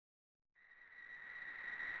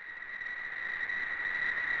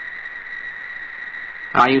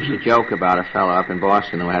I used to joke about a fellow up in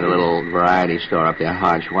Boston who had a little variety store up there,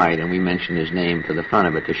 Hodge White, and we mentioned his name for the fun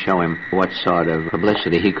of it to show him what sort of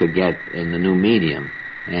publicity he could get in the new medium.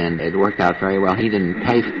 And it worked out very well. He didn't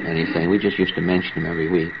pay for anything. We just used to mention him every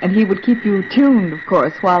week. And he would keep you tuned, of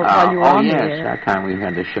course, while you were on the air. Oh, yes. That time we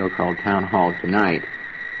had this show called Town Hall Tonight,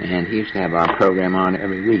 and he used to have our program on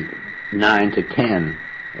every week. 9 to 10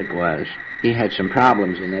 it was. He had some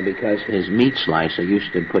problems in there because his meat slicer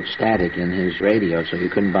used to put static in his radio, so you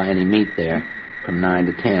couldn't buy any meat there from 9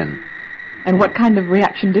 to 10. And what kind of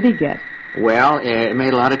reaction did he get? Well, it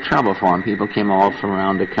made a lot of trouble for him. People came all from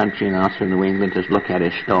around the country and out through New England to look at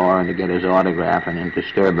his store and to get his autograph and then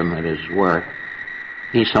disturb him at his work.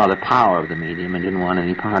 He saw the power of the medium and didn't want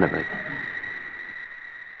any part of it.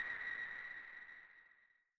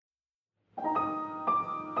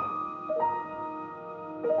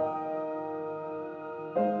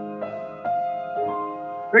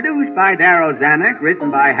 Produced by Darrell Zanuck, written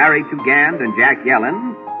by Harry Tugand and Jack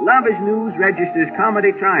Yellen, Love is News registers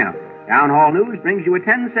comedy triumph. Town Hall News brings you a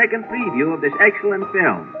 10-second preview of this excellent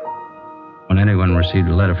film. When anyone received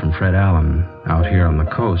a letter from Fred Allen out here on the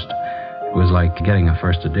coast, it was like getting a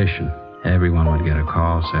first edition. Everyone would get a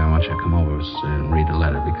call, say, I want you to come over and read the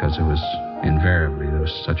letter, because it was invariably, there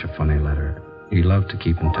was such a funny letter. He loved to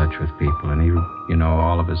keep in touch with people, and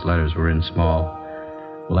all of his letters were in small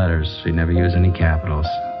letters. He never used any capitals,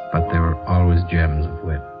 but they were always gems of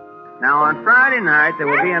wit. Now, on Friday night, there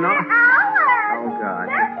will be an... Oh, God.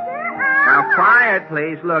 Now, quiet,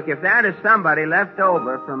 please. Look, if that is somebody left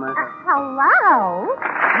over from a... Hello?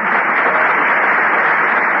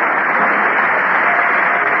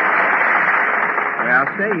 Well,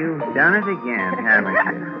 say you've done it again, haven't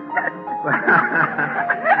you?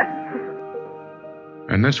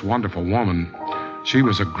 And this wonderful woman, she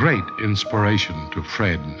was a great inspiration to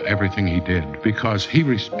Fred, everything he did, because he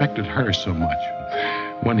respected her so much.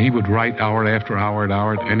 When he would write hour after hour at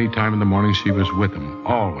hour, at any time in the morning, she was with him,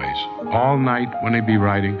 always. All night when he'd be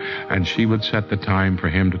writing, and she would set the time for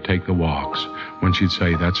him to take the walks. When she'd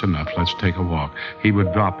say, that's enough, let's take a walk, he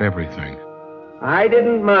would drop everything. I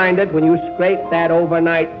didn't mind it when you scraped that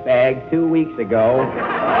overnight bag 2 weeks ago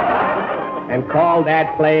and called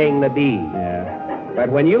that playing the bee. Yeah.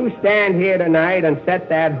 But when you stand here tonight and set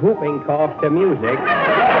that whooping cough to music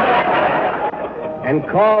and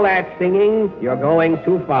call that singing, you're going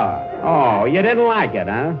too far. Oh, you didn't like it,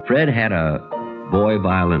 huh? Fred had a boy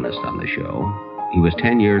violinist on the show. He was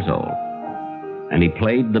 10 years old, and he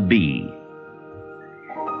played the B.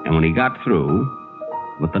 And when he got through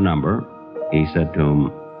with the number, he said to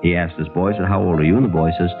him, he asked his boy, said, how old are you? And the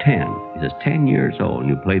boy says, 10. He says, 10 years old, and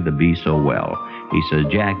you played the B so well. He says,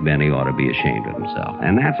 Jack Benny ought to be ashamed of himself.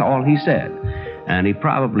 And that's all he said. And he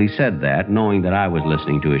probably said that knowing that I was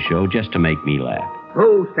listening to his show just to make me laugh.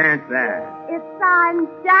 Who sent that? It's signed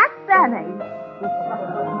Jack Benny.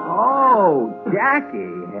 Oh,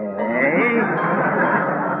 Jackie, hey?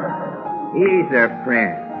 He's a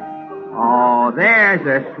friend. Oh, there's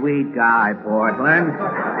a sweet guy, Portland.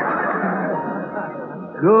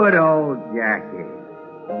 Good old Jackie.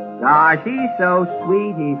 Gosh, he's so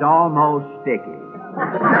sweet, he's almost sticky.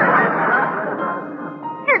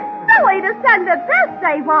 It's silly to send a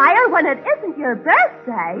birthday wire when it isn't your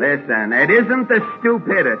birthday. Listen, it isn't the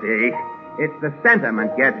stupidity. It's the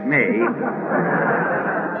sentiment gets me.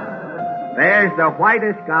 There's the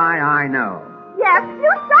whitest guy I know. Yes,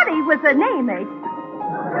 you said he was anemic.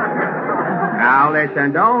 Now,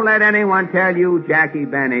 listen, don't let anyone tell you Jackie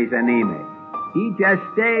Benny's anemic. He just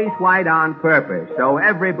stays white on purpose so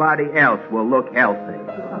everybody else will look healthy.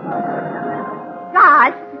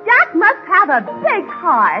 Gosh, Jack must have a big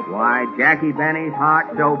heart. Why, Jackie Benny's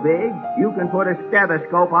heart so big, you can put a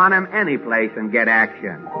stethoscope on him any place and get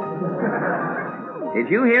action. Did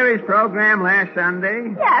you hear his program last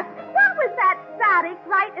Sunday? Yes. What was that static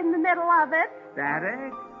right in the middle of it?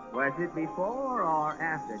 Static? Was it before or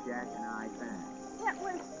after Jack and I sang? It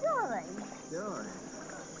was during. During?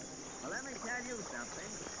 Well, let me tell you something.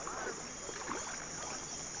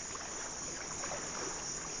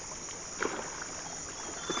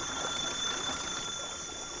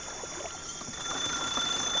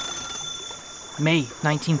 May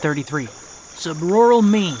 1933. Suburral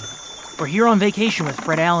Maine. We're here on vacation with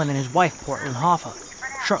Fred Allen and his wife, Portland Hoffa,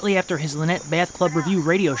 shortly after his Lynette Bath Club Review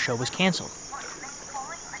radio show was canceled.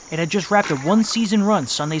 It had just wrapped a one-season run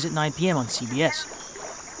Sundays at 9 p.m. on CBS.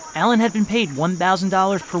 Allen had been paid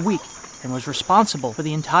 $1,000 per week and was responsible for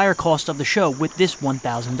the entire cost of the show with this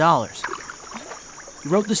 $1,000. He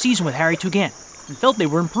wrote the season with Harry Tugand and felt they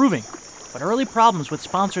were improving, but early problems with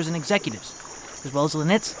sponsors and executives, as well as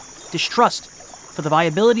Lynette's distrust for the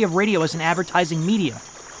viability of radio as an advertising medium,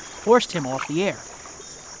 forced him off the air.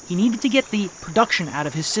 He needed to get the production out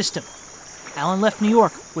of his system. Allen left New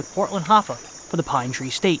York with Portland Hoffa for the Pine Tree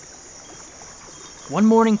State. One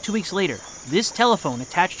morning, 2 weeks later, this telephone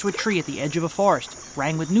attached to a tree at the edge of a forest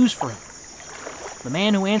rang with news for him. The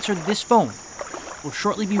man who answered this phone will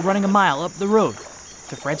shortly be running a mile up the road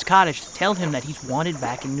to Fred's cottage to tell him that he's wanted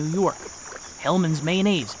back in New York. Hellman's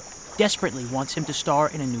Mayonnaise desperately wants him to star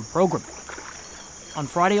in a new program. On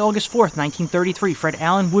Friday, August 4th, 1933, Fred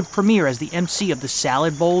Allen would premiere as the MC of the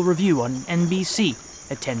Salad Bowl Review on NBC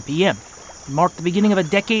at 10 p.m. It marked the beginning of a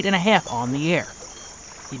decade and a half on the air.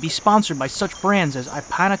 He'd be sponsored by such brands as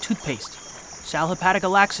Ipana toothpaste, Sal Hepatica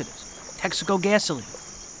laxatives, Texaco gasoline,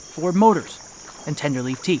 Ford Motors, and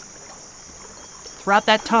Tenderleaf tea. Throughout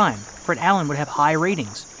that time, Fred Allen would have high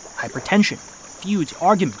ratings, hypertension, feuds,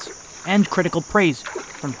 arguments, and critical praise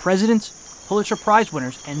from presidents, Pulitzer Prize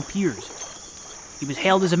winners, and peers. He was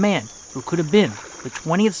hailed as a man who could have been the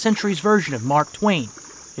 20th century's version of Mark Twain,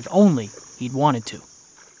 if only he'd wanted to.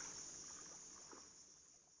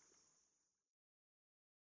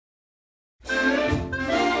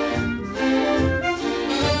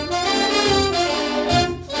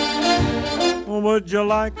 Would you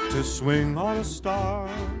like to swing on a star?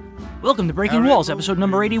 Welcome to Breaking Walls, episode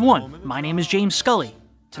number 81. My name is James Scully.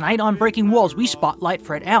 Tonight on Breaking Walls, we spotlight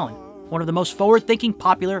Fred Allen, one of the most forward-thinking,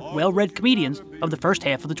 popular, well-read comedians of the first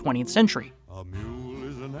half of the 20th century.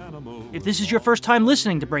 If this is your first time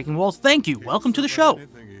listening to Breaking Walls, thank you. Welcome to the show.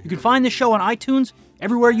 You can find this show on iTunes,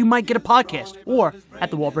 everywhere you might get a podcast, or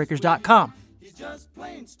at thewallbreakers.com.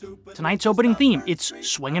 Tonight's opening theme, it's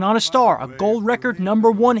Swingin' on a Star, a gold record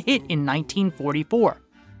 #1 hit in 1944.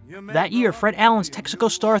 That year, Fred Allen's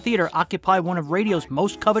Texaco Star Theater occupied one of radio's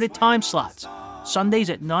most coveted time slots, Sundays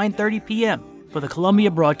at 9:30 p.m. for the Columbia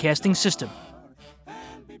Broadcasting System.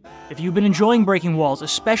 If you've been enjoying Breaking Walls,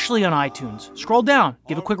 especially on iTunes, scroll down,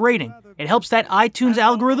 give a quick rating. It helps that iTunes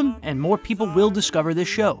algorithm, and more people will discover this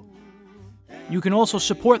show. You can also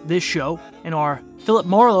support this show in our Philip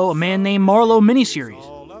Marlowe, A Man Named Marlowe miniseries,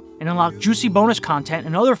 and unlock juicy bonus content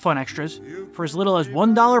and other fun extras for as little as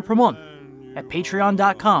 $1 per month at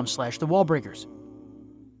patreon.com/thewallbreakers.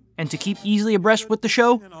 And to keep easily abreast with the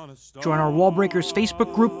show, join our Wallbreakers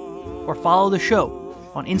Facebook group or follow the show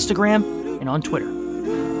on Instagram and on Twitter.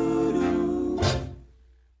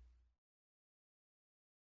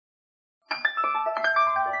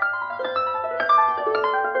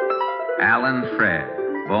 Allen Fred,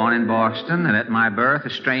 born in Boston, and at my birth, a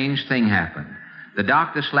strange thing happened. The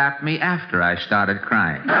doctor slapped me after I started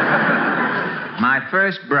crying. My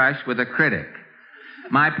first brush with a critic.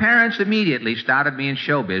 My parents immediately started me in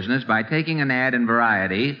show business by taking an ad in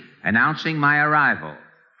Variety announcing my arrival.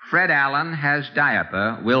 Fred Allen has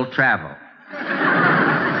diaper, will travel.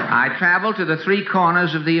 I traveled to the three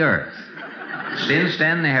corners of the earth. Since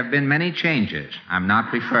then, there have been many changes. I'm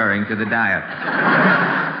not referring to the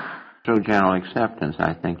diaper. Through general acceptance,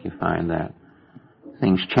 I think you find that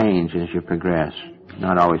things change as you progress.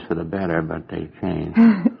 Not always for the better, but they change.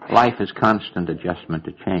 Life is constant adjustment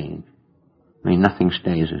to change. I mean, nothing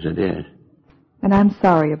stays as it is. And I'm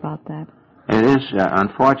sorry about that. It is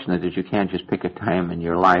unfortunate that you can't just pick a time in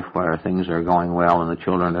your life where things are going well and the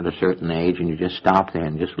children are at a certain age and you just stop there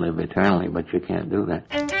and just live eternally, but you can't do that.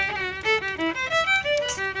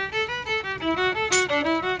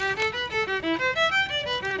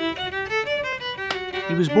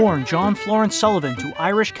 He was born John Florence Sullivan to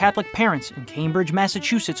Irish Catholic parents in Cambridge,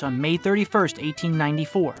 Massachusetts on May 31st,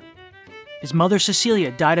 1894. His mother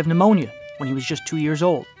Cecilia died of pneumonia when he was just 2 years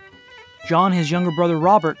old. John, his younger brother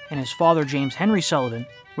Robert, and his father James Henry Sullivan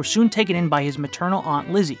were soon taken in by his maternal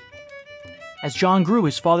aunt Lizzie. As John grew,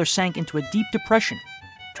 his father sank into a deep depression,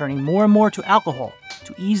 turning more and more to alcohol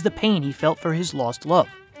to ease the pain he felt for his lost love.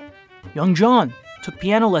 Young John took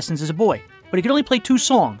piano lessons as a boy, but he could only play 2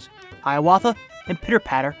 songs, Hiawatha and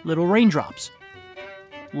Pitter-Patter, Little Raindrops.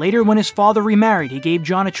 Later, when his father remarried, he gave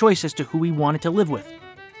John a choice as to who he wanted to live with.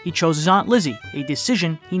 He chose his Aunt Lizzie, a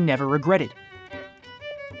decision he never regretted.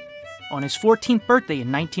 On his 14th birthday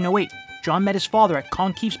in 1908, John met his father at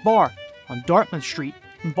Conkeef's Bar on Dartmouth Street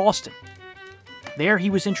in Boston. There, he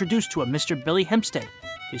was introduced to a Mr. Billy Hempstead,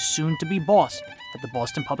 his soon-to-be boss at the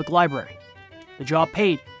Boston Public Library. The job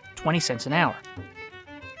paid 20 cents an hour.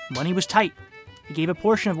 Money was tight. He gave a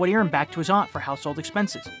portion of what he earned back to his aunt for household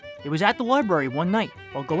expenses. It was at the library one night,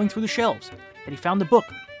 while going through the shelves, that he found a book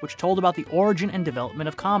which told about the origin and development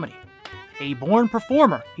of comedy. A born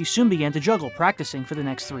performer, he soon began to juggle, practicing for the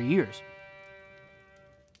next 3 years.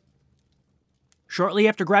 Shortly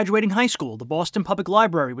after graduating high school, the Boston Public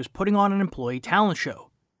Library was putting on an employee talent show.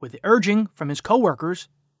 With the urging from his co-workers,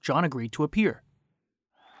 John agreed to appear.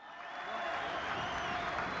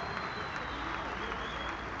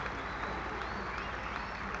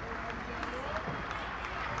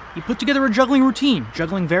 He put together a juggling routine,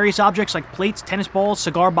 juggling various objects like plates, tennis balls,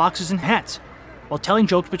 cigar boxes, and hats, while telling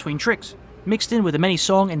jokes between tricks. Mixed in with the many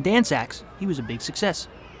song and dance acts, he was a big success.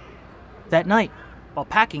 That night, while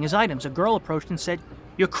packing his items, a girl approached and said,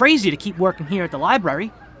 "You're crazy to keep working here at the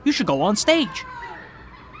library. You should go on stage."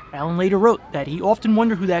 Allen later wrote that he often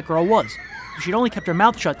wondered who that girl was. If she'd only kept her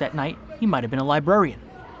mouth shut that night, he might have been a librarian.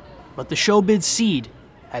 But the showbiz seed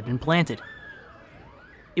had been planted.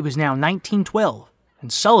 It was now 1912,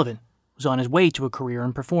 and Sullivan was on his way to a career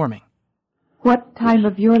in performing. What time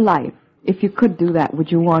of your life, if you could do that,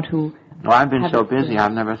 would you want to? Well, I've been so busy,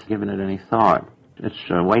 I've never given it any thought. It's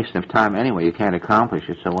a waste of time anyway. You can't accomplish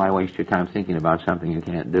it, so why waste your time thinking about something you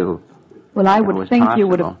can't do? Well, I would think possible. You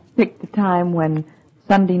would have picked the time when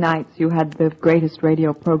Sunday nights you had the greatest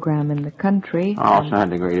radio program in the country. I also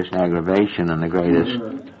had the greatest aggravation and the greatest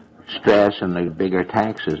stress and the bigger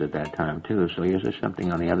taxes at that time, too. So here's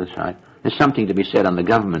something on the other side. There's something to be said on the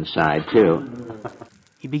government side, too.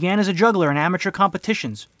 He began as a juggler in amateur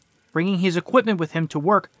competitions, bringing his equipment with him to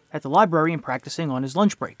work at the library and practicing on his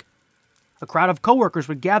lunch break. A crowd of coworkers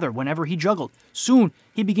would gather whenever he juggled. Soon,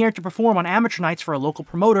 he began to perform on amateur nights for a local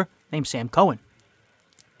promoter named Sam Cohen.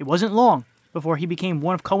 It wasn't long before he became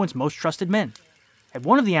one of Cohen's most trusted men. At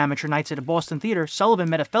one of the amateur nights at a Boston theater, Sullivan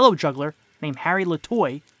met a fellow juggler named Harry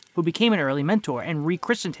Latoy, who became an early mentor and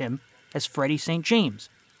rechristened him as Freddie St. James,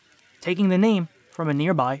 taking the name from a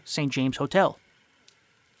nearby St. James Hotel.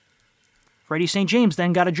 Freddie St. James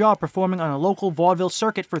then got a job performing on a local vaudeville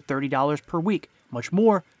circuit for $30 per week, much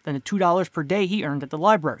more than the $2 per day he earned at the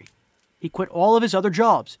library. He quit all of his other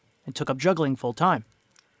jobs and took up juggling full-time.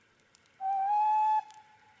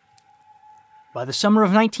 By the summer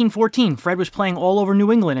of 1914, Fred was playing all over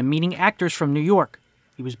New England and meeting actors from New York.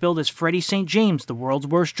 He was billed as Freddie St. James, the world's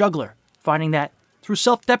worst juggler, finding that, through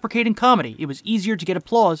self-deprecating comedy, it was easier to get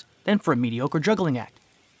applause than for a mediocre juggling act.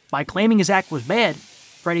 By claiming his act was bad,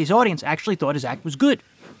 Freddie's audience actually thought his act was good.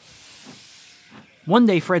 One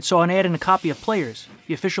day, Fred saw an ad in a copy of Players,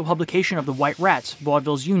 the official publication of the White Rats,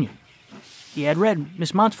 vaudeville's union. The ad read,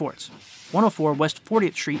 Miss Montfort's, 104 West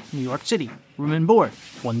 40th Street, New York City, room and board,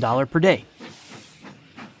 $1 per day.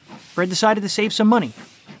 Fred decided to save some money.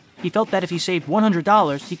 He felt that if he saved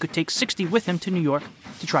 $100, he could take $60 with him to New York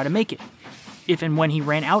to try to make it. If and when he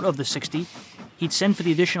ran out of the $60, he'd send for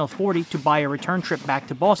the additional $40 to buy a return trip back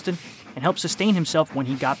to Boston and help sustain himself when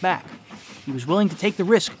he got back. He was willing to take the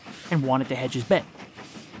risk and wanted to hedge his bet.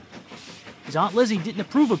 His Aunt Lizzie didn't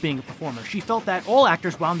approve of being a performer. She felt that all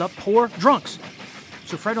actors wound up poor drunks.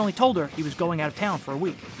 So Fred only told her he was going out of town for a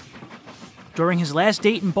week. During his last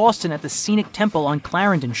date in Boston at the Scenic Temple on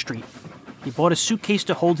Clarendon Street, he bought a suitcase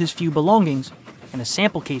to hold his few belongings and a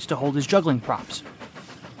sample case to hold his juggling props.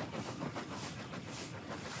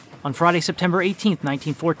 On Friday, September 18,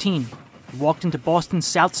 1914, he walked into Boston's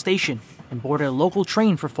South Station and boarded a local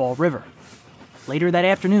train for Fall River. Later that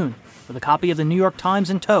afternoon, with a copy of the New York Times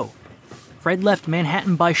in tow, Fred left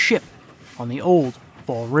Manhattan by ship on the old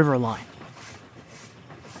Fall River line.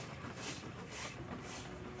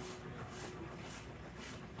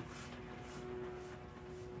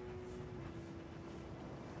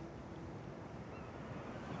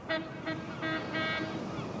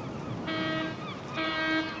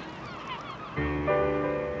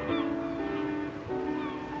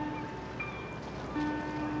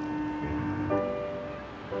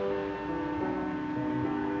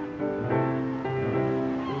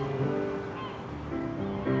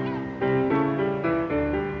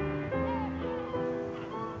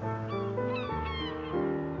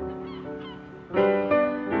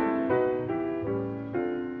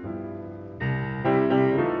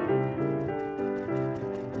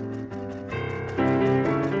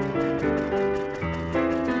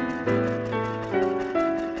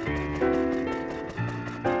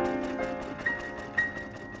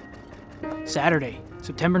 Saturday,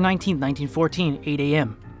 September 19, 1914, 8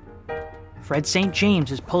 a.m. Fred St.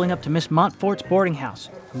 James is pulling up to Miss Montfort's boarding house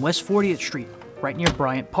on West 40th Street, right near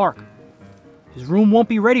Bryant Park. His room won't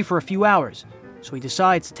be ready for a few hours, so he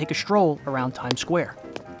decides to take a stroll around Times Square.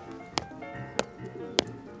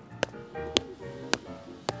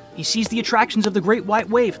 He sees the attractions of the Great White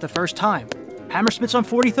Way for the first time. Hammersmith's on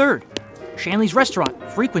 43rd, Shanley's Restaurant,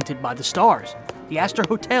 frequented by the stars, the Astor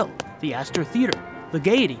Hotel, the Astor Theater, the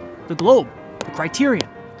Gaiety, the Globe, the Criterion,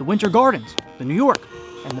 the Winter Gardens, the New York,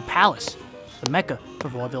 and the Palace, the mecca for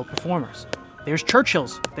vaudeville performers. There's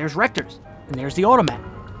Churchill's, there's Rector's, and there's the Automat,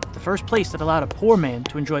 the first place that allowed a poor man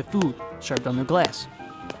to enjoy food served under glass.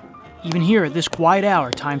 Even here at this quiet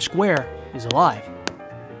hour, Times Square is alive.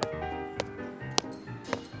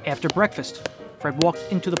 After breakfast, Fred walked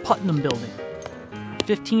into the Putnam Building.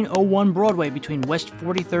 1501 Broadway between West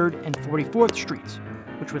 43rd and 44th Streets,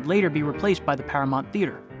 which would later be replaced by the Paramount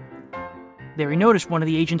Theater. There he noticed one of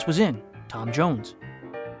the agents was in, Tom Jones.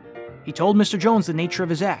 He told Mr. Jones the nature of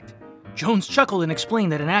his act. Jones chuckled and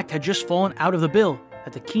explained that an act had just fallen out of the bill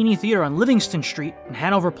at the Keeney Theater on Livingston Street in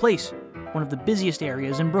Hanover Place, one of the busiest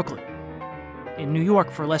areas in Brooklyn. In New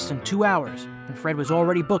York for less than 2 hours, and Fred was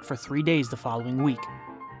already booked for 3 days the following week.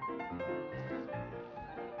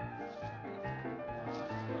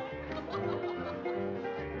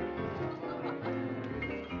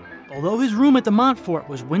 Although his room at the Montfort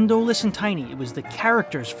was windowless and tiny, it was the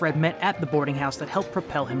characters Fred met at the boarding house that helped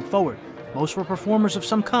propel him forward. Most were performers of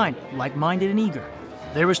some kind, like-minded and eager.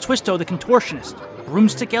 There was Twisto the Contortionist,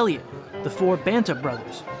 Broomstick Elliot, the four Banta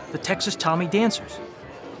brothers, the Texas Tommy Dancers,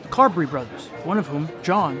 the Carberry brothers, one of whom,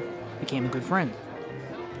 John, became a good friend.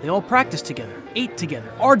 They all practiced together, ate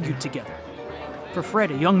together, argued together. For Fred,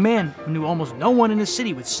 a young man who knew almost no one in a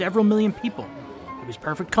city with several million people, it was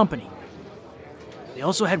perfect company. They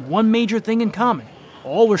also had one major thing in common.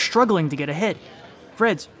 All were struggling to get ahead.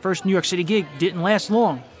 Fred's first New York City gig didn't last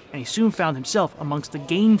long, and he soon found himself amongst the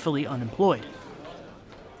gainfully unemployed.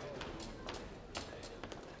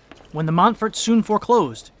 When the Montforts soon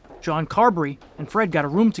foreclosed, John Carberry and Fred got a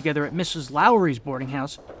room together at Mrs. Lowry's boarding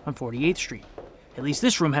house on 48th Street. At least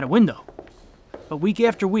this room had a window. But week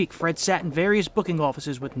after week, Fred sat in various booking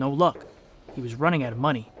offices with no luck. He was running out of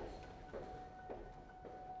money.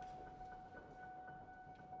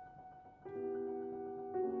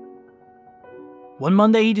 One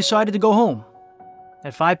Monday, he decided to go home.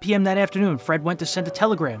 At 5 p.m. that afternoon, Fred went to send a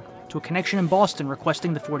telegram to a connection in Boston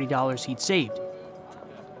requesting the $40 he'd saved.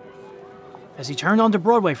 As he turned onto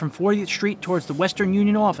Broadway from 40th Street towards the Western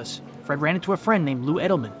Union office, Fred ran into a friend named Lou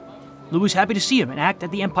Edelman. Lou was happy to see him. An act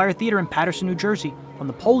at the Empire Theater in Paterson, New Jersey, on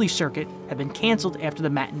the Poli circuit had been canceled after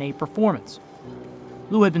the matinee performance.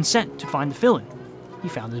 Lou had been sent to find the fill-in. He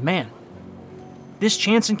found his man. This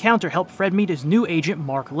chance encounter helped Fred meet his new agent,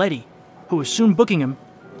 Mark Letty, who was soon booking him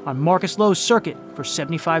on Marcus Lowe's circuit for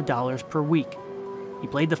 $75 per week. He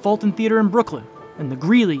played the Fulton Theater in Brooklyn and the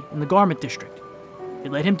Greeley in the Garment District.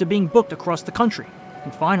 It led him to being booked across the country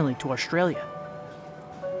and finally to Australia.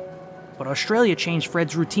 But Australia changed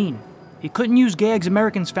Fred's routine. He couldn't use gags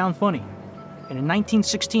Americans found funny. And in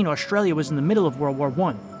 1916, Australia was in the middle of World War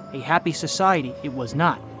I. A happy society it was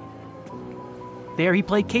not. There he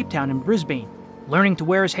played Cape Town and Brisbane, learning to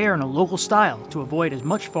wear his hair in a local style to avoid as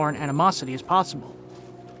much foreign animosity as possible.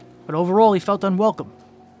 But overall, he felt unwelcome.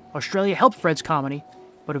 Australia helped Fred's comedy,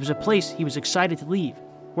 but it was a place he was excited to leave,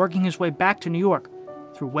 working his way back to New York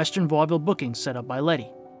through Western vaudeville bookings set up by Letty.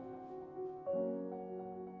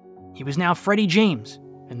 He was now Freddie James,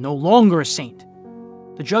 and no longer a saint.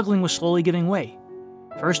 The juggling was slowly giving way,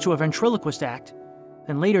 first to a ventriloquist act,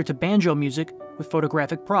 then later to banjo music with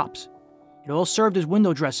photographic props. It all served as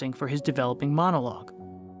window dressing for his developing monologue.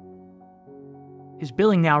 His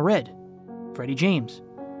billing now read, Freddie James,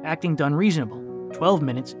 acting done reasonable, 12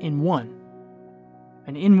 minutes in one.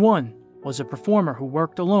 And in one was a performer who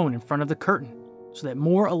worked alone in front of the curtain so that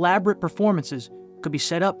more elaborate performances could be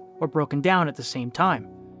set up or broken down at the same time.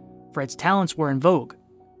 Fred's talents were in vogue.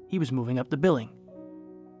 He was moving up the billing.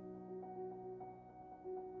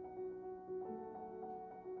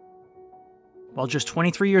 While just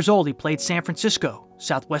 23 years old, he played San Francisco,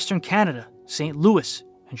 southwestern Canada, St. Louis,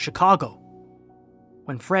 and Chicago.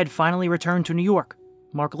 When Fred finally returned to New York,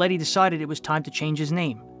 Mark Letty decided it was time to change his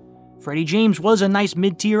name. Freddie James was a nice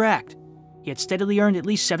mid-tier act. He had steadily earned at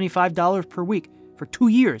least $75 per week for 2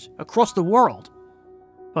 years across the world.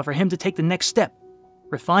 But for him to take the next step,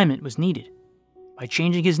 refinement was needed. By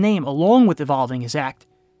changing his name along with evolving his act,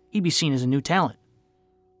 he'd be seen as a new talent.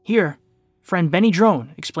 Here, friend Benny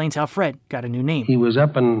Drone explains how Fred got a new name. He was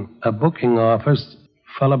up in a booking office.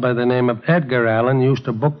 A fellow by the name of Edgar Allen used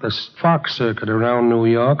to book the Fox circuit around New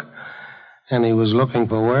York. And he was looking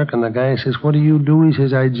for work, and the guy says, what do you do? He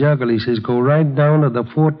says, I juggle. He says, go right down to the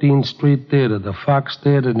 14th Street Theater, the Fox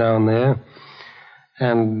Theater down there,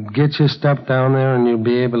 and get your stuff down there, and you'll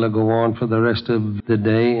be able to go on for the rest of the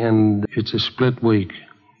day, and it's a split week.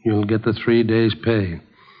 You'll get the 3 days' pay.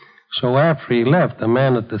 So after he left, the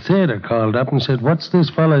man at the theater called up and said, what's this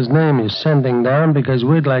fellow's name you're sending down? Because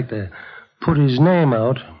we'd like to put his name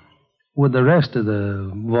out with the rest of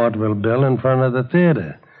the vaudeville bill in front of the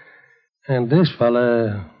theater. And this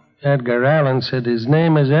fella, Edgar Allen, said his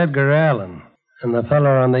name is Edgar Allen. And the fellow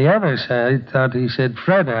on the other side thought he said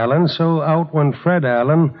Fred Allen, so out went Fred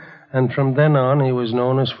Allen, and from then on he was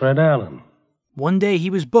known as Fred Allen. One day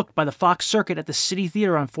he was booked by the Fox Circuit at the City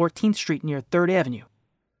Theater on 14th Street near 3rd Avenue.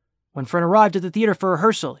 When Fred arrived at the theater for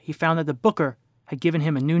rehearsal, he found that the booker had given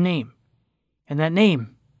him a new name. And that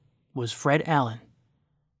name was Fred Allen.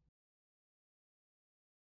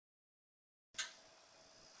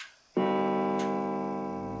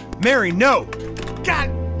 Mary, no! God!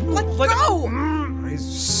 Let go! I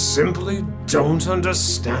simply don't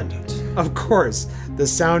understand it. Of course, the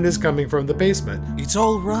sound is coming from the basement. It's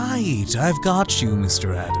all right. I've got you,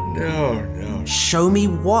 Mr. Adam. No. Show me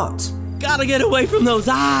what? Gotta get away from those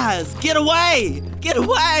eyes! Get away! Get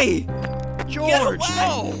away! George,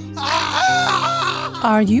 no!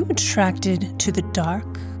 Are you attracted to the dark,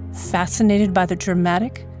 fascinated by the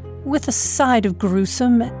dramatic, with a side of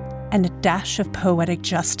gruesome and a dash of poetic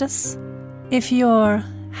justice? If your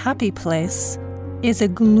happy place is a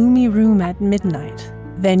gloomy room at midnight,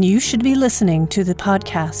 then you should be listening to the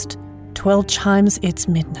podcast 12 Chimes It's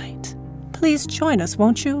Midnight. Please join us,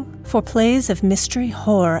 won't you, for plays of mystery,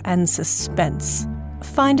 horror, and suspense.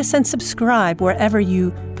 Find us and subscribe wherever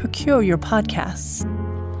you procure your podcasts.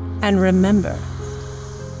 And remember,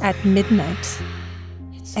 at midnight,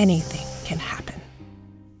 anything can happen.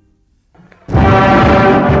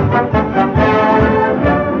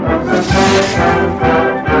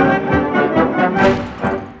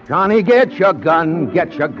 Johnny, get your gun,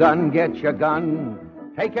 get your gun, get your gun.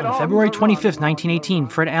 Take it On February 25th, 1918,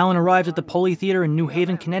 Fred Allen arrived at the Poly Theater in New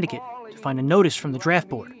Haven, Connecticut, to find a notice from the draft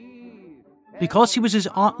board. Because he was his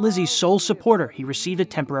Aunt Lizzie's sole supporter, he received a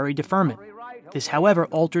temporary deferment. This, however,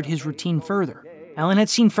 altered his routine further. Allen had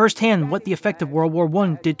seen firsthand what the effect of World War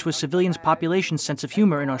I did to a civilian's population's sense of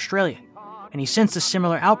humor in Australia, and he sensed a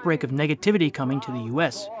similar outbreak of negativity coming to the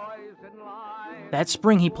U.S. That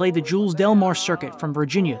spring, he played the Jules Delmar circuit from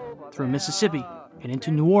Virginia through Mississippi and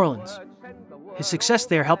into New Orleans. His success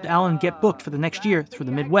there helped Allen get booked for the next year through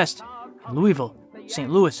the Midwest, in Louisville,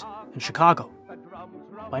 St. Louis, and Chicago.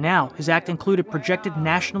 By now, his act included projected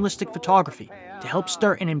nationalistic photography to help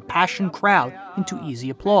stir an impassioned crowd into easy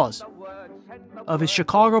applause. Of his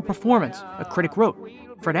Chicago performance, a critic wrote,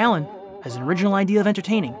 "Fred Allen has an original idea of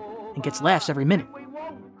entertaining and gets laughs every minute.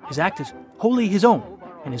 His act is wholly his own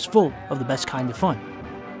and is full of the best kind of fun."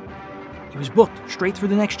 He was booked straight through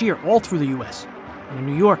the next year, all through the U.S., and in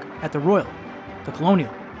New York at the Royal, the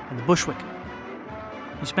Colonial, and the Bushwick.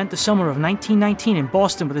 He spent the summer of 1919 in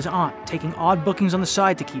Boston with his aunt, taking odd bookings on the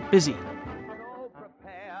side to keep busy.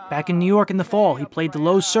 Back in New York in the fall, he played the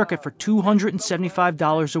Lowe's Circuit for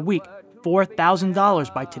 $275 a week,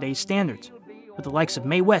 $4,000 by today's standards, with the likes of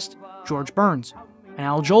Mae West, George Burns, and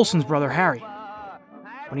Al Jolson's brother Harry.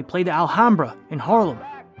 When he played the Alhambra in Harlem,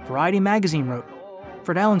 Variety magazine wrote,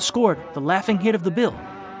 Fred Allen scored the laughing hit of the bill,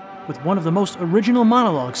 with one of the most original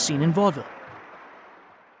monologues seen in vaudeville.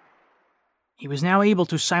 He was now able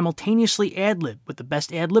to simultaneously ad-lib with the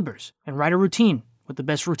best ad-libbers and write a routine with the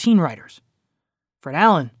best routine writers. Fred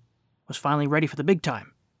Allen was finally ready for the big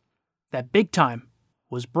time. That big time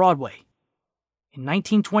was Broadway. In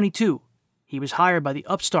 1922, he was hired by the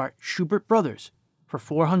upstart Schubert Brothers for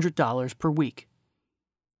 $400 per week.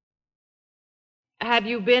 Have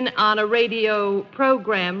you been on a radio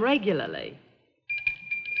program regularly?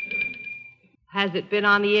 Has it been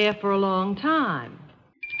on the air for a long time?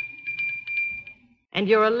 And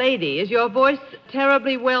you're a lady. Is your voice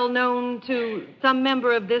terribly well known to some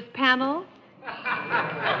member of this panel?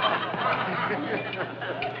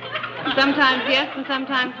 Sometimes yes and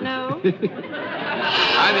sometimes no?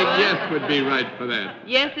 I think yes would be right for that.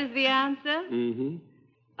 Yes is the answer? Mm-hmm.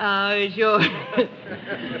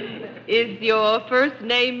 Is your first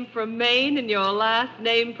name from Maine and your last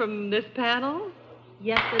name from this panel?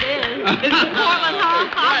 Yes, it is. Is it Portland Hall?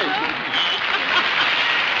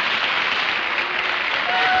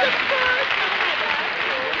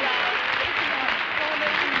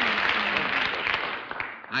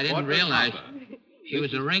 I didn't realize he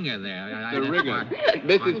was a ringer there. The ringer.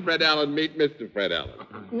 Mrs. Fred Allen, meet Mr. Fred Allen.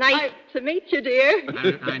 Nice to meet you, dear.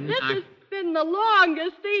 This has been the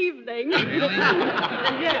longest evening. Really?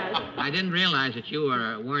 Yes. I didn't realize that you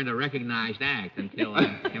weren't a recognized act until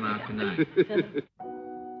I came out tonight.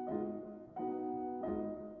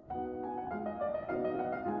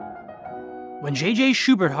 When J.J.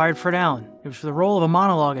 Schubert hired Fred Allen, it was for the role of a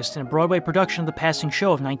monologuist in a Broadway production of The Passing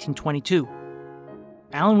Show of 1922.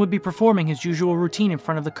 Allen would be performing his usual routine in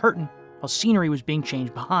front of the curtain while scenery was being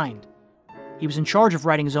changed behind. He was in charge of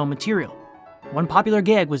writing his own material. One popular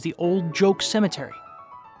gag was the Old Joke Cemetery.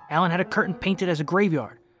 Allen had a curtain painted as a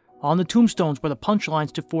graveyard. On the tombstones were the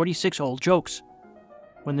punchlines to 46 old jokes.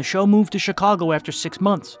 When the show moved to Chicago after 6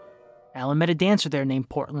 months, Allen met a dancer there named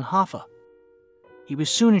Portland Hoffa. He was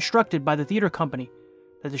soon instructed by the theater company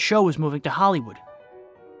that the show was moving to Hollywood.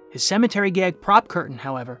 His cemetery gag prop curtain,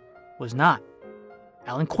 however, was not.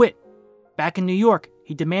 Allen quit. Back in New York,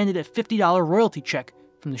 he demanded a $50 royalty check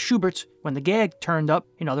from the Schuberts when the gag turned up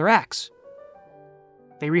in other acts.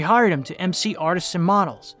 They rehired him to MC Artists and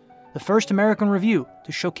Models, the first American revue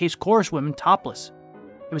to showcase chorus women topless.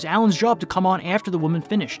 It was Alan's job to come on after the woman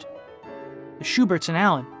finished. The Schuberts and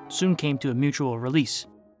Alan soon came to a mutual release.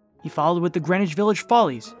 He followed with the Greenwich Village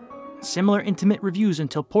Follies, similar intimate reviews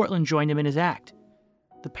until Portland joined him in his act.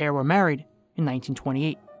 The pair were married in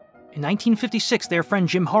 1928. In 1956, their friend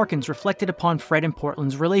Jim Harkins reflected upon Fred and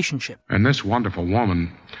Portland's relationship. And this wonderful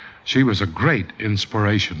woman, she was a great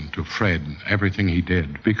inspiration to Fred, everything he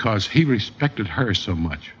did, because he respected her so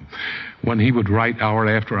much. When he would write hour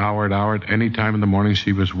after hour at hour, at any time in the morning,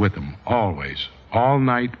 she was with him, always. All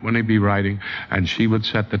night when he'd be writing, and she would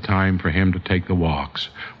set the time for him to take the walks.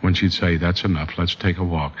 When she'd say, "That's enough, let's take a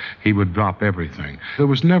walk," he would drop everything. There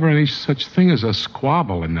was never any such thing as a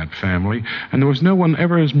squabble in that family, and there was no one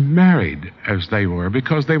ever as married as they were,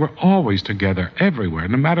 because they were always together everywhere,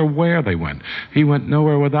 no matter where they went. He went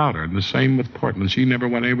nowhere without her, and the same with Portland. She never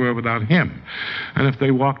went anywhere without him. And if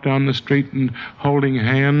they walked down the street and holding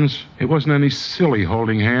hands, it wasn't any silly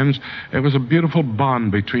holding hands. It was a beautiful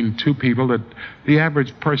bond between two people that the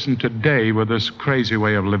average person today with this crazy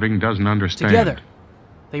way of living doesn't understand. Together,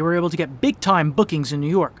 they were able to get big-time bookings in New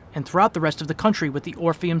York and throughout the rest of the country with the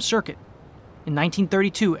Orpheum Circuit. In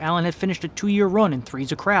 1932, Alan had finished a 2-year run in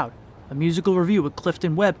Three's a Crowd, a musical revue with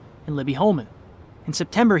Clifton Webb and Libby Holman. In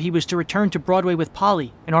September, he was to return to Broadway with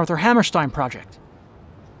Polly, an Arthur Hammerstein project.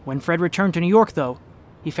 When Fred returned to New York, though,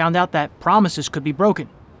 he found out that promises could be broken,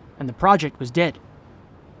 and the project was dead.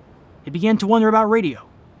 He began to wonder about radio.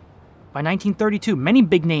 By 1932, many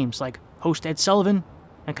big names like host Ed Sullivan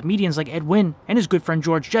and comedians like Ed Wynn and his good friend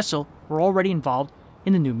George Jessel were already involved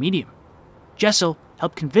in the new medium. Jessel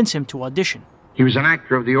helped convince him to audition. He was an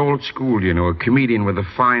actor of the old school, a comedian with a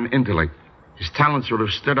fine intellect. His talents would have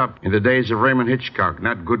stood up in the days of Raymond Hitchcock,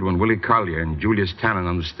 Nat Goodwin, Willie Collier, and Julius Tannen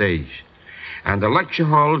on the stage. And the lecture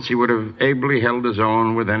halls, he would have ably held his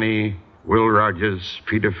own with any Will Rogers,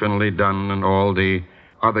 Peter Finlay Dunn, and all the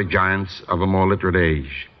other giants of a more literate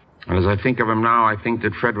age. And as I think of him now, I think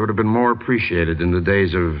that Fred would have been more appreciated in the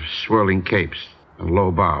days of swirling capes and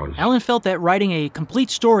low bows. Alan felt that writing a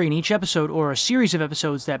complete story in each episode or a series of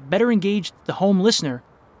episodes that better engaged the home listener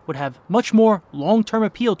would have much more long-term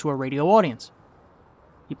appeal to a radio audience.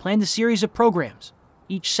 He planned a series of programs,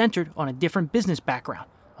 each centered on a different business background: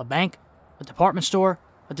 a bank, a department store,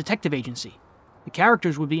 a detective agency. The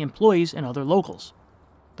characters would be employees and other locals.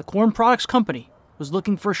 The Corn Products Company was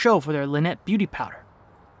looking for a show for their Lynette Beauty Powder.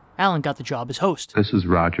 Alan got the job as host. This is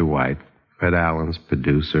Roger White, Fred Allen's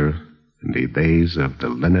producer in the days of the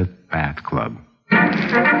Lynette Bath Club.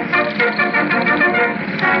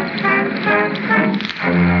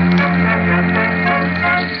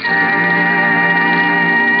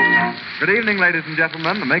 Good evening, ladies and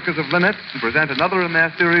gentlemen. The makers of Lynette present another in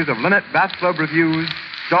their series of Lynette Bath Club reviews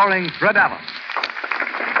starring Fred Allen.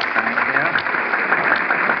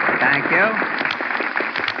 Thank you.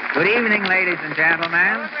 Good evening, ladies and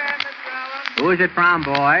gentlemen. Who is it from,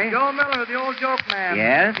 boy? Joe Miller, the old joke man.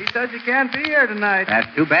 Yes? He says you can't be here tonight.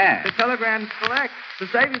 That's too bad. The telegram's correct. To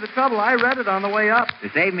save you the trouble, I read it on the way up. To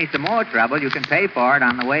save me some more trouble, you can pay for it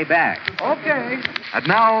on the way back. Okay. And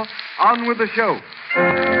now, on with the show.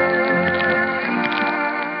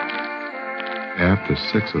 After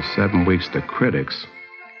 6 or 7 weeks, the critics,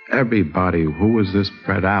 everybody, who is this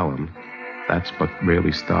Fred Allen? That's what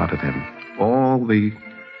really started him. All the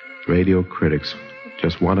radio critics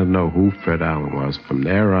just wanted to know who Fred Allen was. From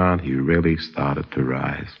there on, he really started to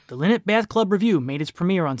rise. The Lynette Bath Club Revue made its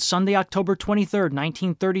premiere on Sunday, October 23,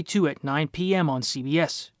 1932 at 9 p.m. on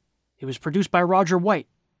CBS. It was produced by Roger White,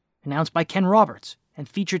 announced by Ken Roberts, and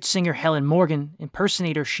featured singer Helen Morgan,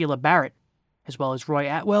 impersonator Sheila Barrett, as well as Roy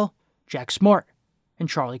Atwell, Jack Smart, and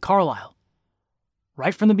Charlie Carlisle.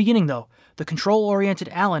 Right from the beginning, though, the control-oriented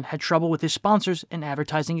Allen had trouble with his sponsors and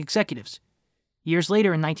advertising executives. Years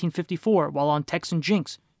later, in 1954, while on Tex and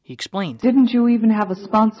Jinx, he explained. Didn't you even have a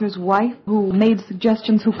sponsor's wife who made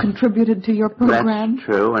suggestions, who contributed to your program? That's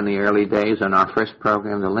true. In the early days, on our first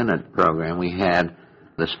program, the Lynette program, we had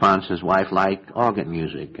the sponsor's wife like organ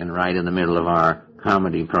music. And right in the middle of our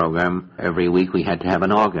comedy program, every week we had to have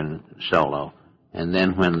an organ solo. And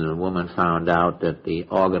then when the woman found out that the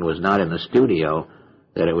organ was not in the studio,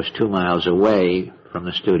 that it was 2 miles away from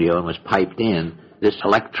the studio and was piped in, this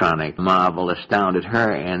electronic marvel astounded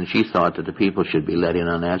her, and she thought that the people should be let in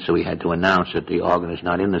on that, so we had to announce that the organ is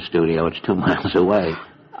not in the studio, it's 2 miles away.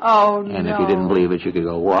 Oh, and if you didn't believe it, you could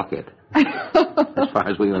go walk it. As far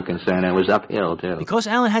as we were concerned, it was uphill, too. Because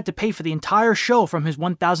Allen had to pay for the entire show from his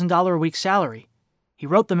 $1,000 a week salary, he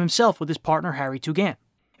wrote them himself with his partner Harry Tugan.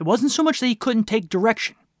 It wasn't so much that he couldn't take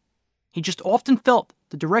direction. He just often felt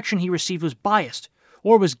the direction he received was biased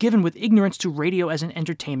or was given with ignorance to radio as an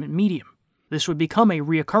entertainment medium. This would become a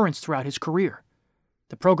reoccurrence throughout his career.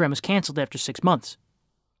 The program was canceled after 6 months.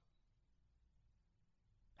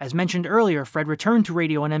 As mentioned earlier, Fred returned to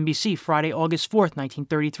radio on NBC Friday, August 4th,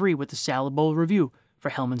 1933 with the Salad Bowl Review for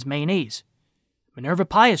Hellman's Mayonnaise. Minerva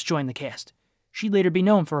Pius joined the cast. She'd later be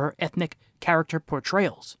known for her ethnic character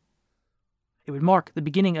portrayals. It would mark the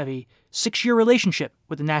beginning of a 6-year relationship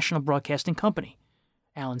with the National Broadcasting Company.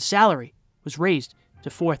 Allen's salary was raised to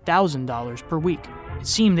 $4,000 per week. It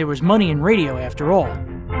seemed there was money in radio after all.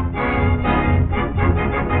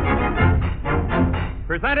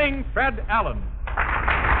 Presenting Fred Allen.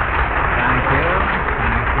 Thank you.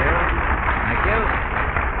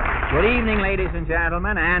 Good evening, ladies and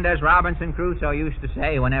gentlemen, and as Robinson Crusoe used to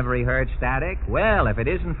say whenever he heard static, well, if it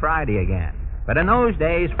isn't Friday again. But in those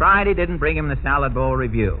days, Friday didn't bring him the Salad Bowl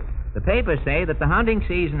Review. The papers say that the hunting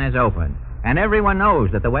season has opened, and everyone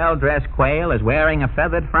knows that the well-dressed quail is wearing a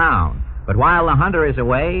feathered frown. But while the hunter is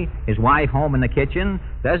away, his wife home in the kitchen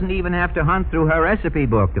doesn't even have to hunt through her recipe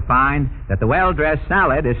book to find that the well-dressed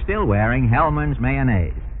salad is still wearing Hellman's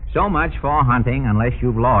mayonnaise. So much for hunting unless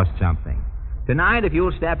you've lost something. Tonight, if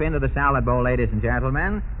you'll step into the Salad Bowl, ladies and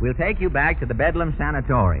gentlemen, we'll take you back to the Bedlam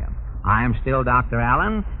Sanatorium. I am still Dr.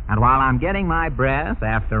 Allen, and while I'm getting my breath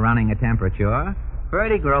after running a temperature,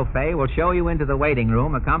 Ferdy Grofay will show you into the waiting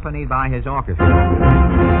room accompanied by his orchestra.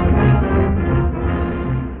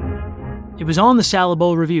 It was on the Salad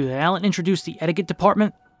Bowl Review that Allen introduced the etiquette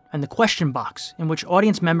department and the question box, in which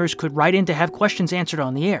audience members could write in to have questions answered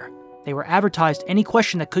on the air. They were advertised any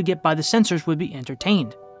question that could get by the censors would be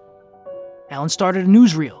entertained. Allen started a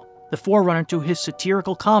newsreel, the forerunner to his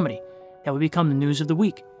satirical comedy that would become the news of the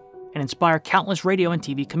week and inspire countless radio and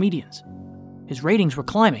TV comedians. His ratings were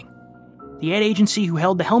climbing. The ad agency who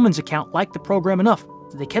held the Hellman's account liked the program enough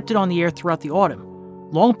that they kept it on the air throughout the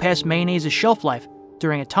autumn, long past mayonnaise's shelf life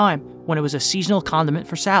during a time when it was a seasonal condiment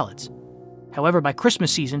for salads. However, by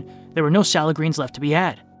Christmas season, there were no salad greens left to be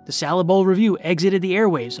had. The Salad Bowl Review exited the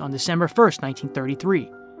airwaves on December 1st,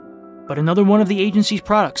 1933. But another one of the agency's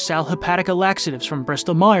products, Sal Hepatica laxatives from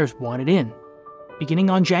Bristol-Myers, wanted in. Beginning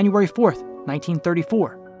on January 4th,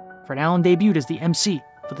 1934, Fred Allen debuted as the MC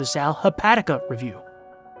for the Sal Hepatica Review.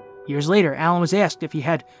 Years later, Allen was asked if he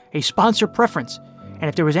had a sponsor preference, and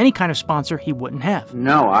if there was any kind of sponsor he wouldn't have.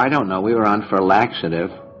 No, I don't know. We were on for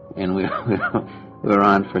laxative, and we were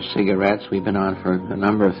on for cigarettes. We've been on for a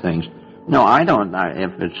number of things. No, I don't.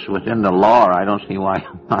 If it's within the law, I don't see why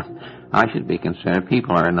I should be considered.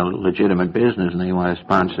 People are in a legitimate business, and they want to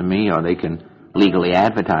sponsor me, or they can legally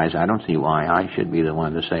advertise. I don't see why I should be the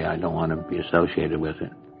one to say I don't want to be associated with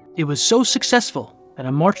it. It was so successful that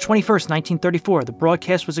on March 21st, 1934, the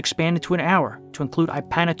broadcast was expanded to an hour to include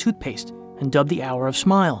Ipana toothpaste and dubbed the Hour of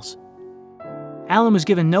Smiles. Allen was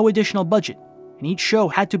given no additional budget, and each show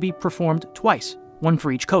had to be performed twice, one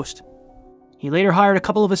for each coast. He later hired a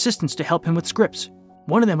couple of assistants to help him with scripts.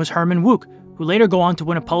 One of them was Herman Wouk, who later go on to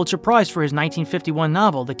win a Pulitzer Prize for his 1951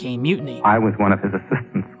 novel, The Cane Mutiny. I was one of his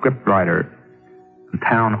assistant scriptwriters in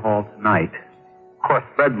Town Hall Tonight. Of course,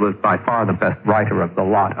 Fred was by far the best writer of the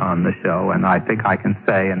lot on the show, and I think I can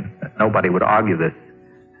say, and nobody would argue this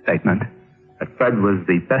statement, that Fred was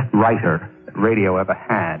the best writer that radio ever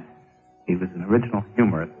had. He was an original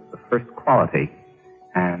humorist of the first quality,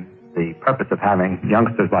 and the purpose of having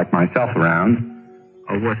youngsters like myself around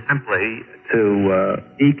was simply to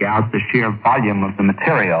eke out the sheer volume of the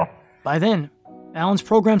material. By then, Allen's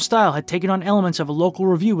program style had taken on elements of a local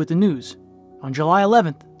review with the news. On July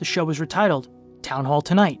 11th, the show was retitled Town Hall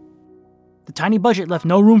Tonight. The tiny budget left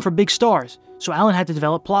no room for big stars, so Allen had to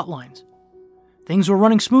develop plot lines. Things were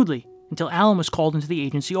running smoothly until Allen was called into the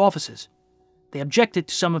agency offices. They objected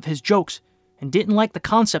to some of his jokes and didn't like the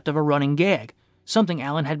concept of a running gag, something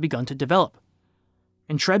Allen had begun to develop.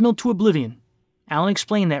 In Treadmill to Oblivion, Allen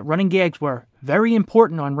explained that running gags were very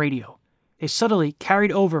important on radio. They subtly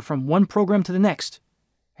carried over from one program to the next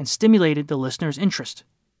and stimulated the listener's interest.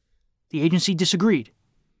 The agency disagreed.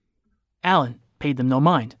 Allen paid them no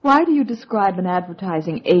mind. Why do you describe an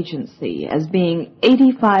advertising agency as being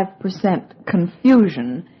 85%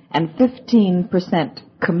 confusion and 15%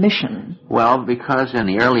 commission? Well, because in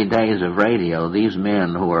the early days of radio, these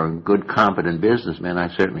men who were good, competent businessmen, I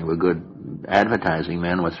certainly were good advertising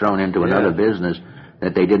men, were thrown into another business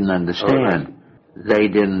that they didn't understand. They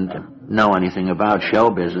didn't know anything about show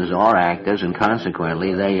business or actors, and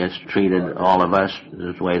consequently they just treated all of us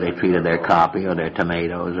the way they treated their copy or their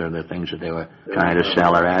tomatoes or the things that they were trying to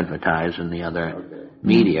sell or advertise in the other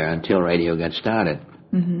media until radio got started.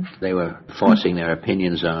 Mm-hmm. They were forcing their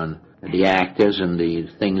opinions on the actors, and the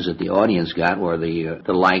things that the audience got were the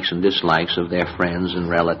likes and dislikes of their friends and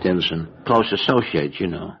relatives and close associates, you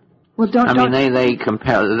know. Well, they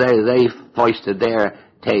foisted their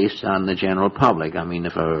taste on the general public. I mean,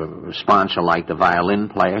 if a sponsor liked a violin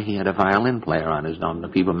player, he had a violin player on his own. The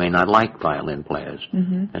people may not like violin players,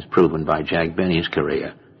 as proven by Jack Benny's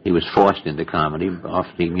career. He was forced into comedy off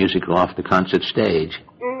the musical, off the concert stage.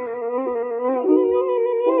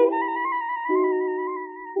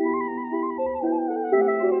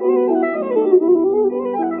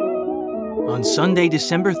 On Sunday,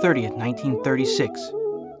 December 30th, 1936,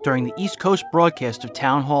 during the East Coast broadcast of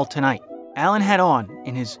Town Hall Tonight, Allen had on,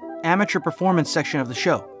 in his amateur performance section of the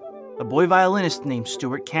show, a boy violinist named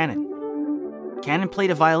Stuart Cannon. Cannon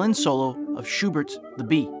played a violin solo of Schubert's The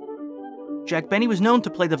Bee. Jack Benny was known to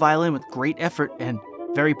play the violin with great effort and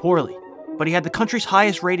very poorly, but he had the country's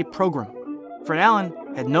highest rated program. Fred Allen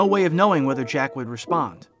had no way of knowing whether Jack would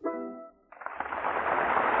respond.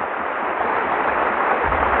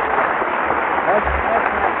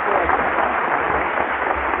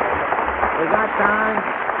 We got time?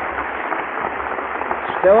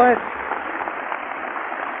 Stuart?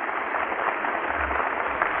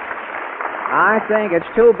 I think it's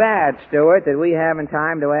too bad, Stuart, that we haven't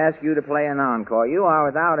time to ask you to play an encore. You are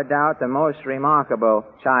without a doubt the most remarkable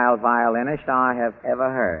child violinist I have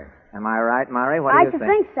ever heard. Am I right, Murray? What do you think? I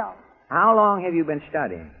think so. How long have you been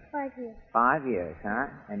studying? 5 years. 5 years, huh?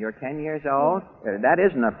 And you're 10 years old? That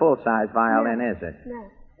isn't a full-size violin, is it? No.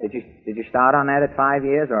 Did you start on that at 5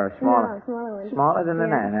 years or smaller? No, smaller one. Smaller than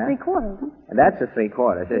that, huh? 3/4. That's a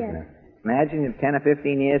 3/4, isn't it? Imagine if 10 or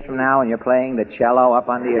 15 years from now when you're playing the cello up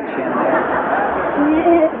under your chin there.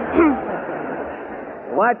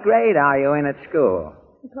 What grade are you in at school?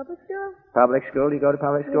 Public school? Public school? Do you go to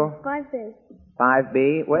public school? 5B.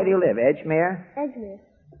 5B? Where do you live? Edgemere? Edgemere.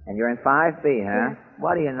 And you're in 5B, huh?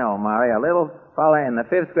 What do you know, Murray? A little fella in the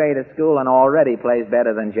 5th grade at school and already plays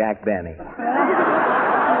better than Jack Benny.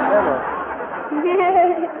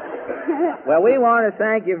 Well, we want to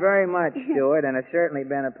thank you very much, Stuart, and it's certainly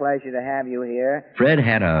been a pleasure to have you here. Fred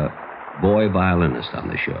had a boy violinist on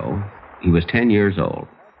the show. He was 10 years old,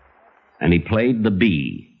 and he played the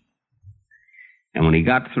B. And when he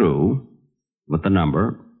got through with the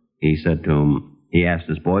number, he said to him, he asked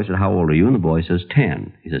his boy, he said, how old are you? And the boy says,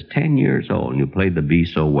 10. He says, 10 years old, and you played the B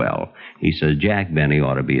so well. He says, Jack Benny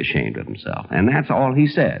ought to be ashamed of himself. And that's all he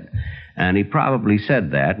said. And he probably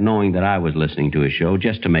said that knowing that I was listening to his show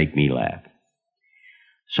just to make me laugh.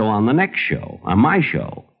 So on the next show, on my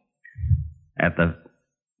show, at the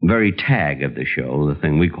very tag of the show, the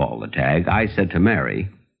thing we call the tag, I said to Mary,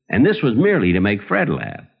 and this was merely to make Fred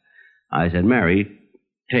laugh, I said, Mary,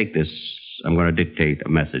 take this, I'm going to dictate a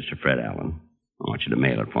message to Fred Allen. I want you to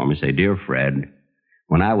mail it for me. Say, Dear Fred,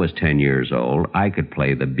 when I was 10 years old, I could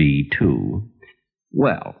play the B too.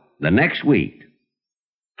 Well, the next week,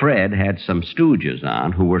 Fred had some stooges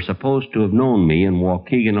on who were supposed to have known me in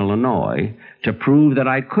Waukegan, Illinois, to prove that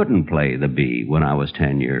I couldn't play the B when I was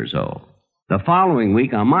 10 years old. The following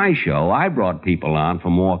week on my show, I brought people on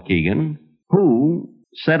from Waukegan who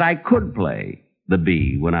said I could play the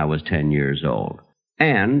B when I was 10 years old.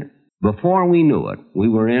 And before we knew it, we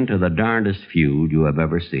were into the darndest feud you have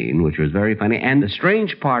ever seen, which was very funny. And the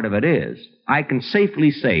strange part of it is, I can safely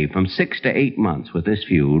say from 6 to 8 months with this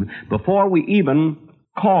feud before we even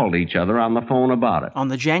called each other on the phone about it. On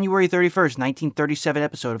the January 31st, 1937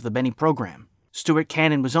 episode of the Benny program, Stuart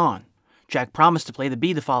Cannon was on. Jack promised to play the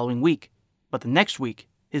B the following week, but the next week,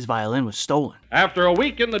 his violin was stolen. After a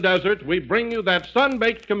week in the desert, we bring you that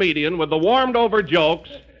sun-baked comedian with the warmed-over jokes,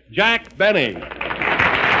 Jack Benny.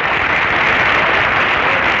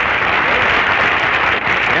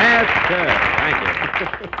 Yes, sir. Thank you.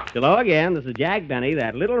 Hello again. This is Jack Benny,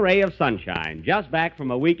 that little ray of sunshine, just back from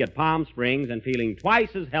a week at Palm Springs and feeling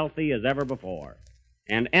twice as healthy as ever before.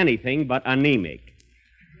 And anything but anemic.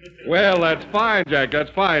 Well, that's fine, Jack. That's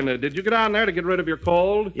fine. Did you get down there to get rid of your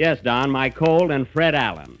cold? Yes, Don, my cold and Fred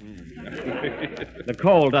Allen. The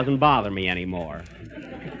cold doesn't bother me anymore.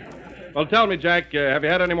 Well, tell me, Jack, have you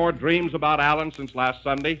had any more dreams about Allen since last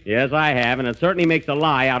Sunday? Yes, I have, and it certainly makes a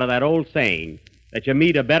lie out of that old saying that you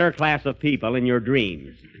meet a better class of people in your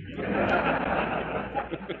dreams.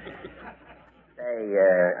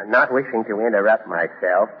 Not wishing to interrupt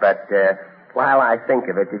myself, but while I think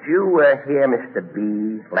of it, did you hear Mr.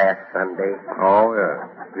 B last Sunday? Oh, yeah.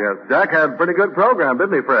 Yes, Jack had a pretty good program,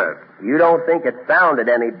 didn't he, Fred? You don't think it sounded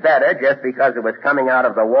any better just because it was coming out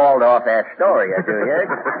of the Waldorf Astoria, do you?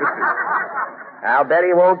 I'll bet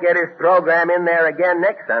he won't get his program in there again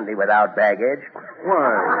next Sunday without baggage.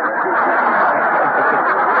 Why?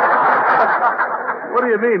 What do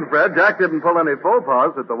you mean, Fred? Jack didn't pull any faux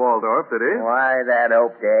pas at the Waldorf, did he? Why, that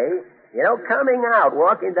oak day. You know, coming out,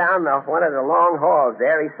 walking down one of the long halls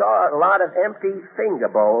there, he saw a lot of empty finger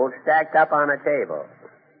bowls stacked up on a table.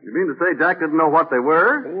 You mean to say Jack didn't know what they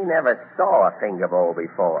were? He never saw a finger bowl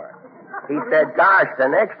before. He said, gosh, the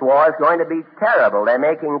next war is going to be terrible. They're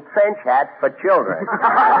making trench hats for children.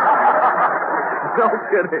 No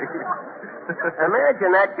kidding.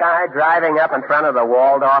 Imagine that guy driving up in front of the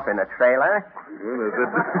Waldorf in a trailer.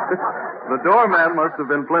 The doorman must have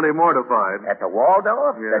been plenty mortified. At the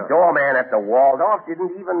Waldorf? Yeah. The doorman at the Waldorf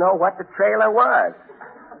didn't even know what the trailer was.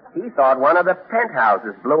 He thought one of the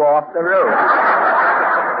penthouses blew off the roof.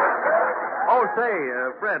 Oh, say,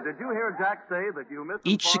 Fred, did you hear Jack say that you missed...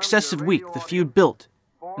 Each successive week, the feud built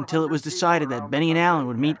until it was decided that Benny and Allen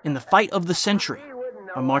would meet in the fight of the century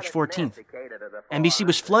on March 14th. NBC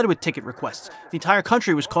was flooded with ticket requests. The entire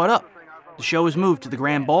country was caught up. The show was moved to the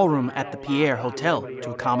Grand Ballroom at the Pierre Hotel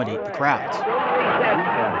to accommodate the crowds.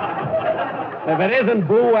 If it isn't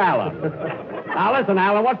Boo Allen. Now, listen,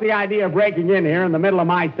 Allen, what's the idea of breaking in here in the middle of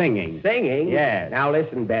my singing? Singing? Yes. Now,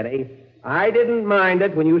 listen, Betty. I didn't mind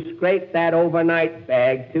it when you scraped that overnight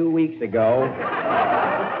bag 2 weeks ago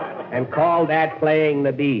and called that playing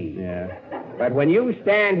the bee. Yeah. But when you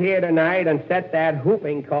stand here tonight and set that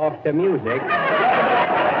whooping cough to music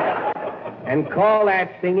and call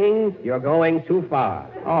that singing, you're going too far.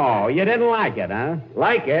 Oh, you didn't like it, huh?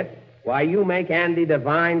 Like it? Why, you make Andy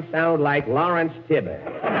Devine sound like Lawrence Tibbett.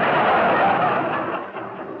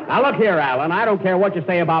 Now, look here, Allen. I don't care what you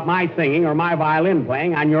say about my singing or my violin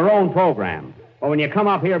playing on your own program. But when you come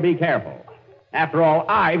up here, be careful. After all,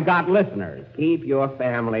 I've got listeners. Keep your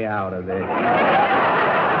family out of this.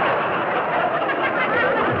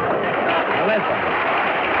 Listen.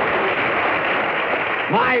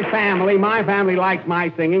 My family likes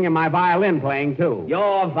my singing and my violin playing, too.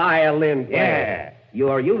 Your violin playing? Yeah.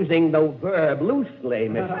 You're using the verb loosely,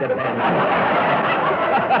 Mr. Benson.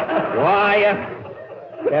 Why,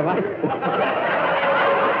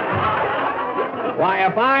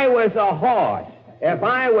 if I was a horse, if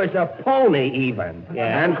I was a pony even,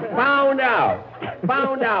 and found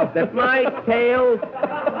out that my tail...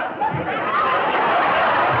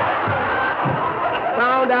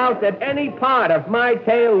 found out that any part of my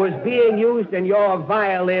tail was being used in your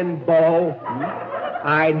violin bow,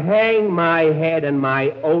 I'd hang my head in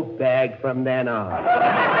my oat bag from then on.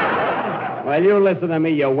 Well, you listen to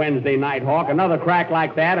me, you Wednesday night hawk. Another crack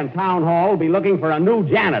like that, and Town Hall will be looking for a new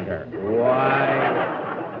janitor.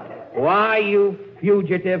 Why, you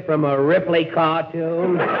fugitive from a Ripley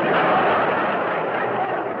cartoon?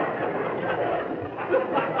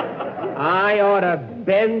 I ought to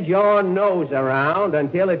bend your nose around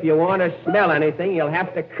until if you want to smell anything, you'll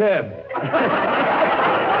have to curb it.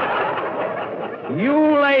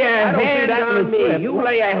 You lay a hand on me. You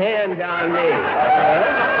lay a hand on me.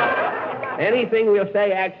 Anything we'll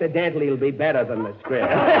say accidentally will be better than the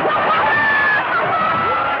script.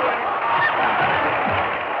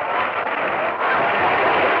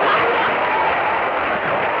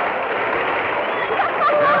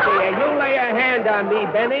 On me,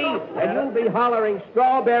 Benny, and you'll be hollering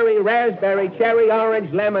strawberry, raspberry, cherry,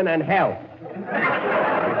 orange, lemon, and health.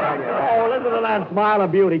 Oh, listen to that smile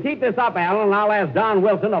of beauty. Keep this up, Allen, and I'll ask Don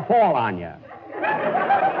Wilson to fall on you.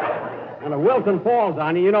 And if Wilson falls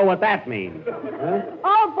on you, you know what that means. Huh?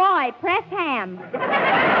 Oh, boy, press ham.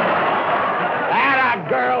 That a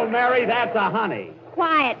girl, Mary, that's a honey.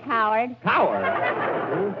 Quiet, coward. Coward?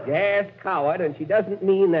 Yes, coward, and she doesn't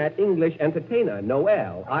mean that English entertainer,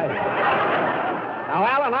 Noel, either. Now,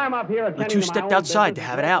 Allen, I'm up here attending The two stepped outside to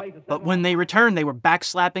have it out, but when they returned, they were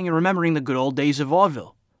backslapping and remembering the good old days of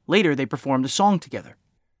vaudeville. Later, they performed a song together.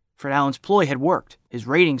 Fred Allen's ploy had worked. His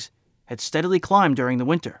ratings had steadily climbed during the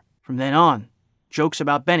winter. From then on, jokes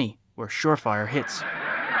about Benny were surefire hits.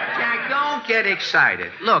 Jack, don't get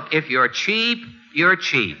excited. Look, if you're cheap, you're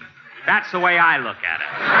cheap. That's the way I look at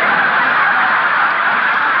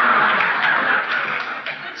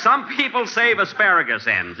it. Some people save asparagus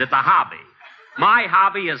ends. It's a hobby. My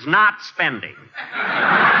hobby is not spending.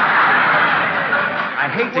 I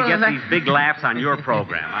hate to get these big laughs on your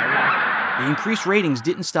program. The increased ratings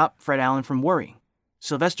didn't stop Fred Allen from worrying.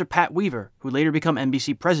 Sylvester Pat Weaver, who later became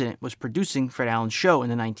NBC president, was producing Fred Allen's show in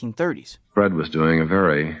the 1930s. Fred was doing a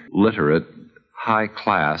very literate,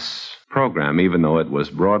 high-class program, even though it was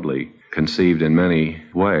broadly conceived in many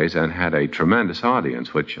ways and had a tremendous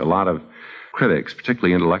audience, which a lot of critics,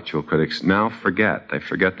 particularly intellectual critics, now forget. They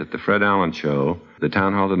forget that the Fred Allen Show, the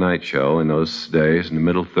Town Hall Tonight Show in those days, in the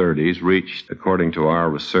middle 30s, reached, according to our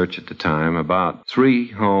research at the time, about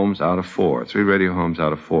 3 radio homes out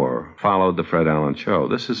of 4 followed the Fred Allen Show.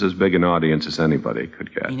 This is as big an audience as anybody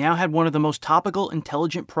could get. He now had one of the most topical,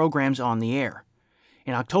 intelligent programs on the air.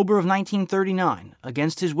 In October of 1939,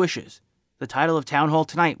 against his wishes, the title of Town Hall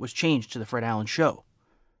Tonight was changed to the Fred Allen Show.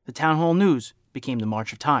 The Town Hall News became the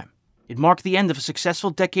March of Time. It marked the end of a successful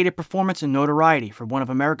decade of performance and notoriety for one of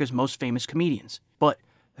America's most famous comedians. But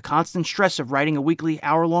the constant stress of writing a weekly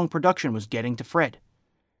hour-long production was getting to Fred.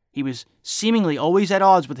 He was seemingly always at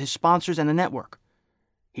odds with his sponsors and the network.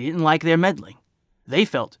 He didn't like their meddling. They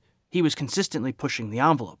felt he was consistently pushing the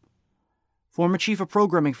envelope. Former chief of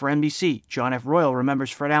programming for NBC, John F. Royal,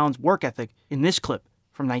 remembers Fred Allen's work ethic in this clip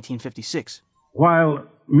from 1956. While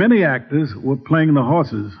many actors were playing the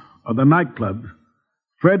horses or the nightclubs,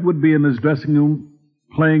 Fred would be in his dressing room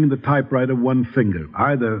playing the typewriter one finger,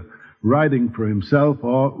 either writing for himself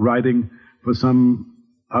or writing for some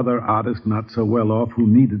other artist not so well off who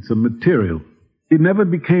needed some material. He never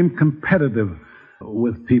became competitive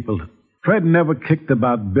with people. Fred never kicked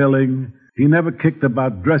about billing. He never kicked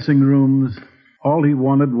about dressing rooms. All he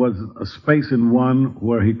wanted was a space in one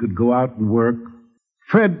where he could go out and work.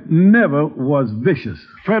 Fred never was vicious.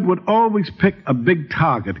 Fred would always pick a big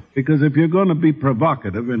target, because if you're going to be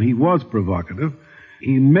provocative, and he was provocative,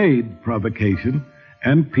 he made provocation,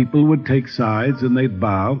 and people would take sides and they'd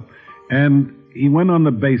bow, and he went on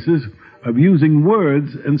the basis of using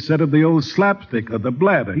words instead of the old slapstick or the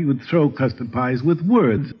bladder. He would throw custard pies with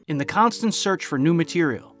words. In the constant search for new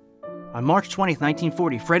material, on March 20,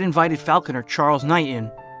 1940, Fred invited falconer Charles Knight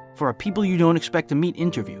in for a People You Don't Expect to Meet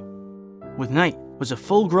interview. With Knight was a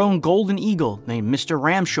full-grown golden eagle named Mr.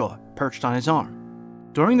 Ramshaw perched on his arm.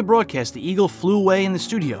 During the broadcast, the eagle flew away in the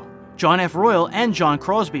studio. John F. Royal and John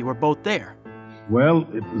Crosby were both there. Well,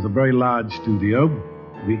 it was a very large studio.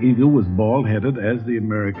 The eagle was bald-headed, as the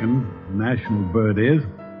American national bird is,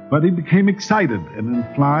 but he became excited, and in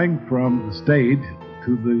flying from the stage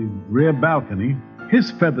to the rear balcony,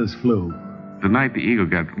 his feathers flew. The night the eagle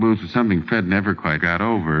got loose was something Fred never quite got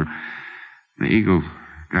over. The eagle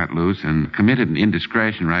got loose and committed an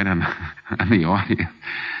indiscretion right on the audience.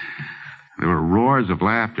 There were roars of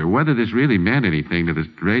laughter. Whether this really meant anything to the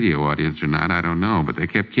radio audience or not, I don't know, but they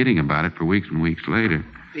kept kidding about it for weeks and weeks later.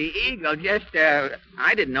 The eagle just,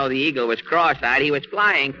 I didn't know the eagle was cross-eyed. He was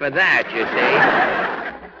flying for that, you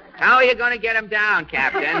see. How are you going to get him down,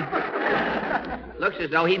 Captain? Looks as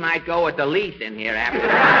though he might go with the lease in here after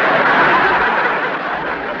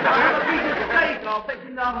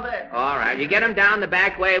All right, you get him down the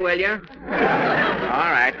back way, will you?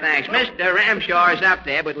 All right, thanks. Mr. Ramshaw is up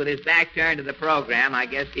there, but with his back turned to the program, I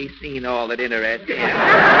guess he's seen all that interests him. And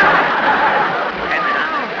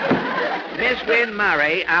now, Miss Wynn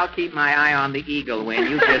Murray, I'll keep my eye on the eagle,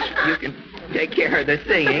 Wynn. You can take care of the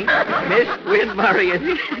singing. Miss Wynn Murray is...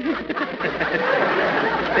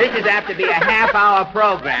 This is apt to be a half-hour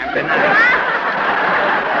program tonight.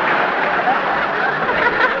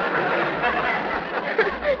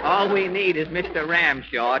 All we need is Mr.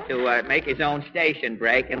 Ramshaw to make his own station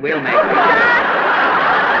break, and we'll make it.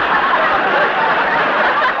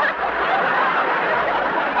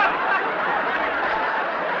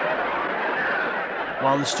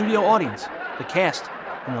 While the studio audience, the cast,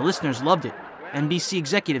 and the listeners loved it, NBC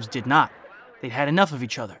executives did not. They'd had enough of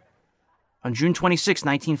each other. On June 26,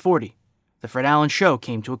 1940, the Fred Allen Show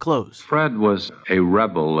came to a close. Fred was a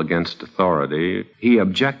rebel against authority. He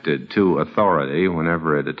objected to authority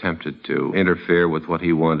whenever it attempted to interfere with what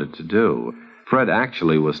he wanted to do. Fred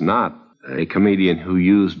actually was not a comedian who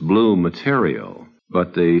used blue material,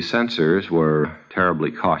 but the censors were terribly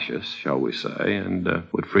cautious, shall we say, and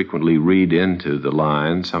would frequently read into the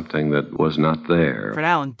line something that was not there. Fred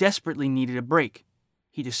Allen desperately needed a break.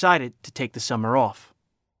 He decided to take the summer off.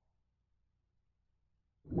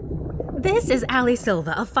 This is Ali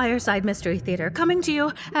Silva of Fireside Mystery Theater, coming to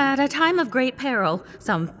you at a time of great peril.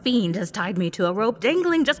 Some fiend has tied me to a rope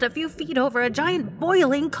dangling just a few feet over a giant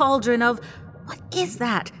boiling cauldron of... What is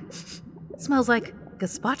that? It smells like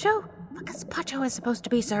gazpacho? But gazpacho is supposed to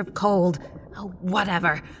be served cold. Oh,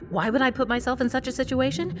 whatever. Why would I put myself in such a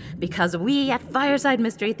situation? Because we at Fireside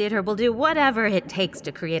Mystery Theater will do whatever it takes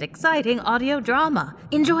to create exciting audio drama.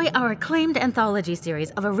 Enjoy our acclaimed anthology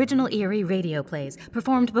series of original eerie radio plays,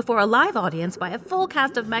 performed before a live audience by a full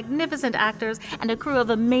cast of magnificent actors and a crew of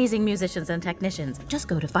amazing musicians and technicians. Just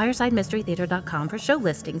go to firesidemysterytheater.com for show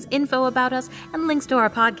listings, info about us, and links to our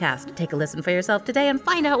podcast. Take a listen for yourself today and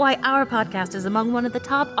find out why our podcast is among one of the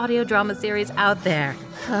top audio drama series out there.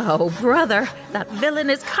 Oh, brother, that villain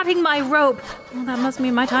is cutting my rope. Well, that must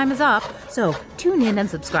mean my time is up. So tune in and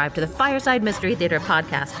subscribe to the Fireside Mystery Theater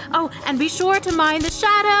podcast. Oh, and be sure to mind the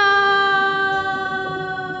shadow.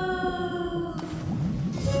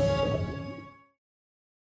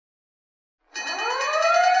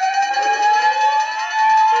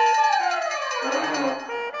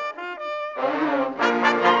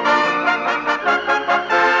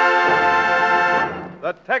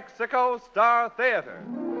 The Texaco Star Theater.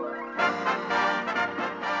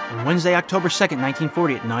 On Wednesday, October 2nd,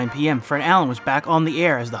 1940 at 9 p.m., Fred Allen was back on the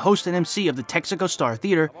air as the host and MC of the Texaco Star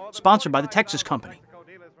Theater, sponsored by the Texas Company.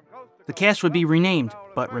 The cast would be renamed,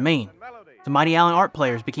 but remain. The Mighty Allen Art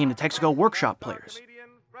Players became the Texaco Workshop Players.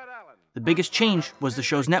 The biggest change was the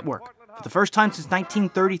show's network. For the first time since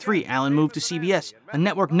 1933, Allen moved to CBS, a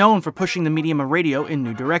network known for pushing the medium of radio in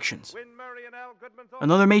new directions.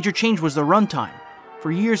 Another major change was the runtime.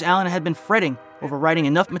 For years, Allen had been fretting over writing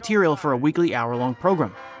enough material for a weekly hour-long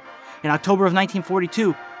program. In October of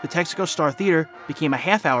 1942, the Texaco Star Theater became a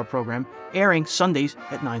half-hour program, airing Sundays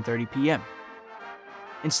at 9:30 p.m.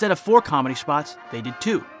 Instead of 4 comedy spots, they did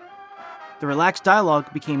 2. The relaxed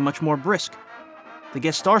dialogue became much more brisk. The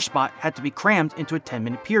guest star spot had to be crammed into a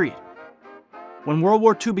 10-minute period. When World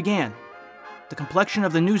War II began, the complexion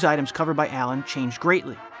of the news items covered by Allen changed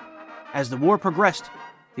greatly. As the war progressed,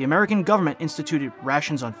 the American government instituted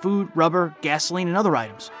rations on food, rubber, gasoline, and other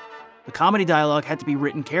items. The comedy dialogue had to be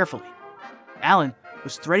written carefully. Allen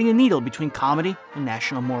was threading a needle between comedy and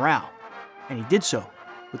national morale, and he did so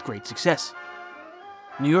with great success.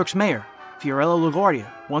 New York's mayor, Fiorello LaGuardia,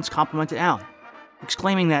 once complimented Allen,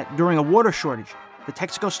 exclaiming that during a water shortage, the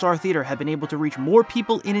Texaco Star Theater had been able to reach more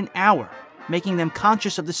people in an hour, making them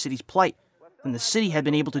conscious of the city's plight, than the city had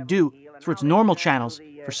been able to do through its normal channels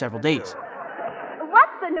for several days.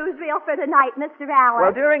 Newsreel for tonight, Mr. Allen.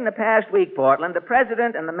 Well, during the past week, Portland, the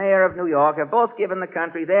president and the mayor of New York have both given the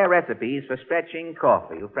country their recipes for stretching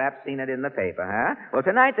coffee. You've perhaps seen it in the paper, huh? Well,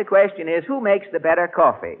 tonight the question is, who makes the better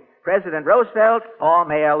coffee? President Roosevelt or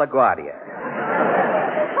Mayor LaGuardia?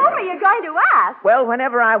 Whom are you going to ask? Well,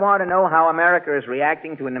 whenever I want to know how America is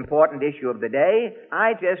reacting to an important issue of the day,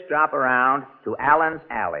 I just drop around to Allen's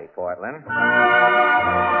Alley, Portland.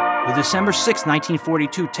 The December 6,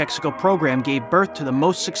 1942 Texaco program gave birth to the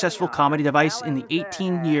most successful comedy device in the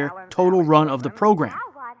 18-year total run of the program.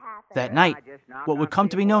 That night, what would come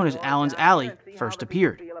to be known as Allen's Alley first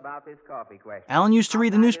appeared. Allen used to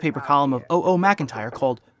read the newspaper column of O.O. McIntyre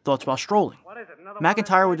called Thoughts While Strolling.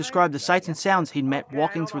 McIntyre would describe the sights and sounds he'd met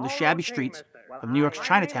walking through the shabby streets of New York's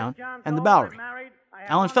Chinatown and the Bowery.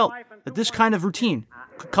 Allen felt that this kind of routine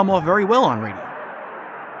could come off very well on radio.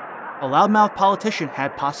 A loudmouth politician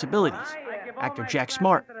had possibilities. Actor Jack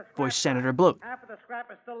Smart voiced Senator Bloat.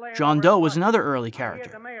 John Doe was another early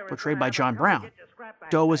character, portrayed by John Brown.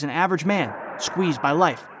 Doe was an average man, squeezed by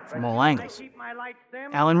life from all angles.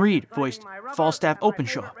 Alan Reed voiced Falstaff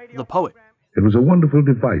Openshaw, the poet. It was a wonderful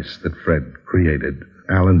device that Fred created,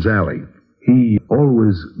 Allen's Alley. He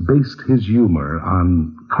always based his humor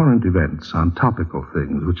on current events, on topical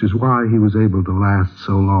things, which is why he was able to last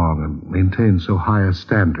so long and maintain so high a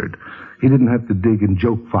standard. He didn't have to dig in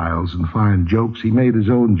joke files and find jokes. He made his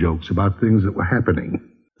own jokes about things that were happening.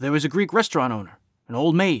 There was a Greek restaurant owner, an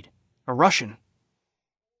old maid, a Russian.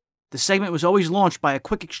 The segment was always launched by a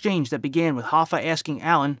quick exchange that began with Hoffa asking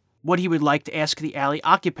Allen what he would like to ask the alley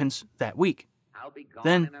occupants that week.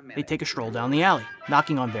 Then they'd take a stroll down the alley,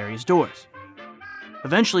 knocking on various doors.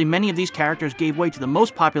 Eventually, many of these characters gave way to the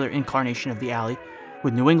most popular incarnation of the alley,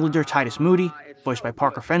 with New Englander Titus Moody, voiced by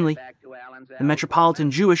Parker Fenley, the Metropolitan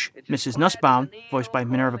Jewish Mrs. Nussbaum, voiced by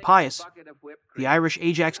Minerva Pius, the Irish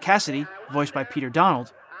Ajax Cassidy, voiced by Peter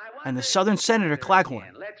Donald, and the Southern Senator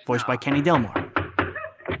Claghorn, voiced by Kenny Delmar.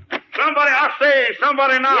 Somebody, I say,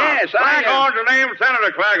 somebody now. Yes, Claghorn's the name,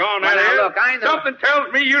 Senator Claghorn, that is. Look, I know. Something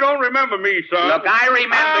tells me you don't remember me, son. Look, I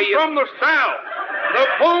remember you. I'm from the South. The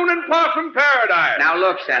bone and possum paradise. Now,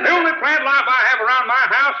 look, Senator. The only plant life I have around my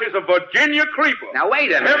house is a Virginia creeper. Now,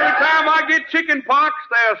 wait a minute. Every time I get chicken pox,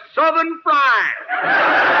 there's Southern fries.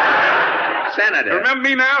 Senator. Remember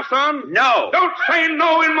me now, son? No. Don't say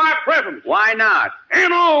no in my presence. Why not?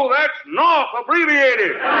 N.O., that's North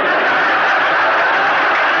abbreviated.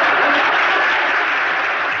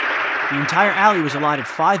 The entire alley was allotted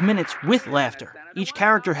 5 minutes with laughter. Each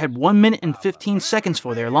character had 1 minute and 15 seconds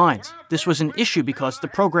for their lines. This was an issue because the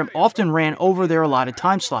program often ran over their allotted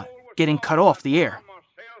time slot, getting cut off the air.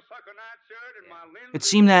 It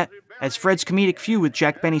seemed that, as Fred's comedic feud with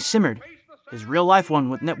Jack Benny simmered, his real-life one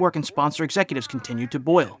with network and sponsor executives continued to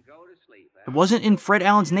boil. It wasn't in Fred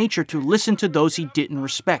Allen's nature to listen to those he didn't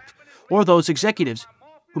respect, or those executives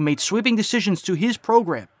who made sweeping decisions to his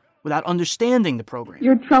program without understanding the program.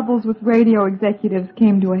 Your troubles with radio executives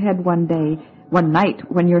came to a head one night,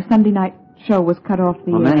 when your Sunday night show was cut off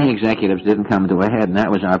the air. Well, many executives didn't come to a head, and that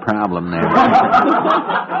was our problem there.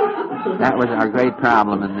 That was our great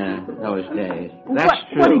problem in those days. That's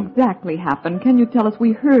true. What exactly happened? Can you tell us?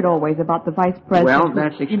 We heard always about the vice president. Well,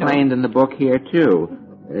 that's explained in the book here, too.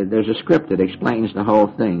 There's a script that explains the whole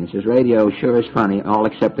thing. It says, radio sure is funny, all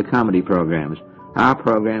except the comedy programs. Our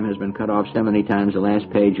program has been cut off so many times the last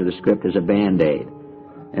page of the script is a Band-Aid.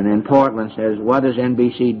 And then Portland says, what does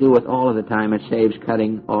NBC do with all of the time it saves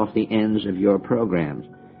cutting off the ends of your programs?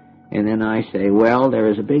 And then I say, well, there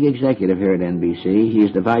is a big executive here at NBC.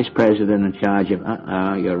 He's the vice president in charge of,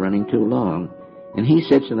 you're running too long. And he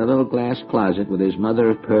sits in a little glass closet with his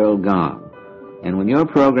mother-of-pearl gong. And when your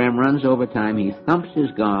program runs over time, he thumps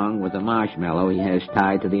his gong with a marshmallow he has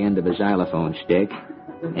tied to the end of a xylophone stick,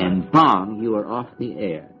 and bong, you are off the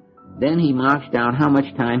air. Then he marks down how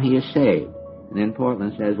much time he has saved. And then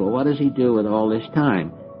Portland says, well, what does he do with all this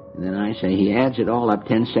time? And then I say, he adds it all up,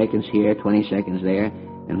 10 seconds here, 20 seconds there.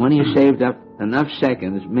 And when he's saved up enough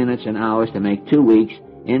seconds, minutes, and hours to make 2 weeks,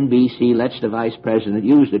 NBC lets the vice president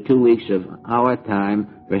use the 2 weeks of our time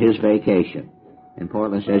for his vacation. And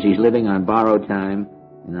Portland says he's living on borrowed time,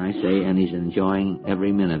 and I say, and he's enjoying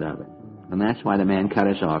every minute of it. And that's why the man cut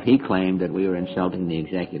us off. He claimed that we were insulting the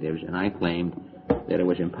executives, and I claimed that it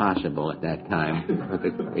was impossible at that time for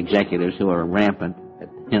the executives who are rampant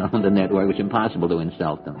on the network. It was impossible to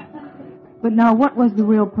insult them. But now, what was the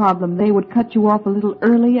real problem? They would cut you off a little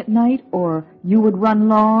early at night, or you would run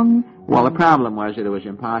long? Well, the problem was that it was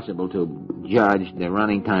impossible to judge the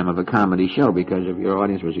running time of a comedy show, because if your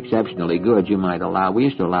audience was exceptionally good, we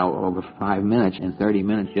used to allow over 5 minutes and 30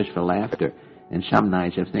 minutes just for laughter. And some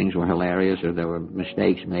nights, if things were hilarious or there were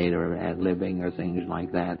mistakes made or ad-libbing or things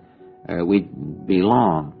like that, we'd be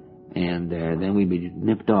long. And then we'd be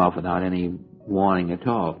nipped off without any warning at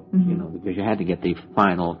all, because you had to get the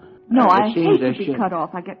final... No, I hate to be cut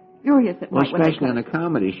off. I get furious at night. Well, especially on a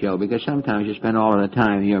comedy show, because sometimes you spend all of the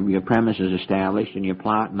time, your premise is established and your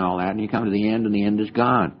plot and all that, and you come to the end and the end is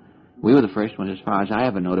gone. We were the first ones, as far as I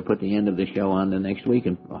ever know, to put the end of the show on the next week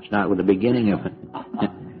and start with the beginning of it.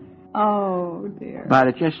 Oh, dear. But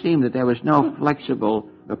it just seemed that there was no flexible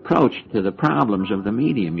approach to the problems of the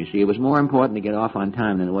medium, you see. It was more important to get off on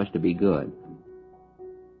time than it was to be good.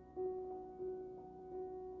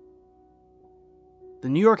 The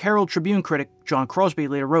New York Herald Tribune critic John Crosby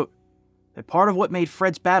later wrote that part of what made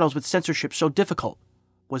Fred's battles with censorship so difficult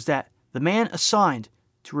was that the man assigned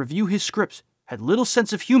to review his scripts had little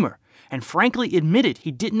sense of humor and frankly admitted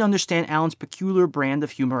he didn't understand Allen's peculiar brand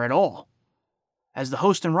of humor at all. As the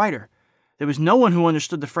host and writer, there was no one who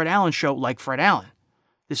understood the Fred Allen Show like Fred Allen.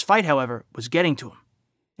 This fight, however, was getting to him.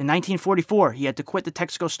 In 1944, he had to quit the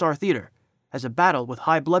Texaco Star Theater as a battle with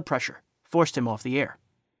high blood pressure forced him off the air.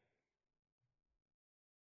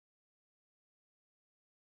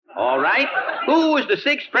 All right. Who was the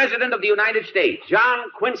 6th President of the United States? John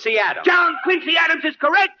Quincy Adams. John Quincy Adams is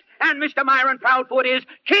correct, and Mr. Myron Proudfoot is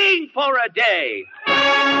king for a day.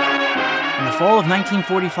 In the fall of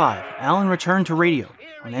 1945, Allen returned to radio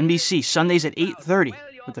on NBC Sundays at 8:30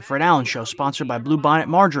 with the Fred Allen Show, sponsored by Blue Bonnet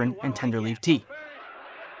Margarine and Tenderleaf Tea.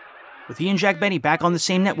 With he and Jack Benny back on the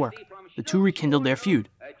same network, the two rekindled their feud.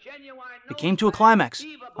 It came to a climax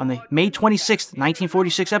on the May 26,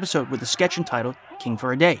 1946 episode with a sketch entitled King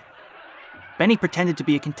for a Day. Benny pretended to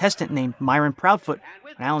be a contestant named Myron Proudfoot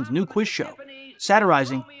on Allen's new quiz show,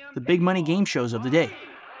 satirizing the big money game shows of the day.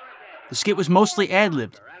 The skit was mostly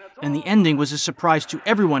ad-libbed, and the ending was a surprise to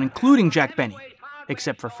everyone, including Jack Benny,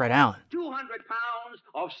 except for Fred Allen. 200 pounds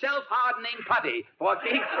of self-hardening putty for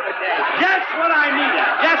King for a day. Just what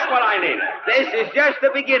I needed. This is just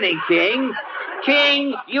the beginning, King.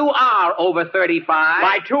 King, you are over 35.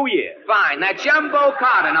 By 2 years. Fine. That jumbo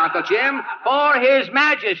cotton, Uncle Jim, for His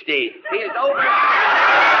Majesty. He's over...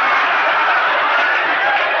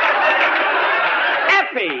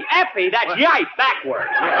 Effie, that's yipe backward.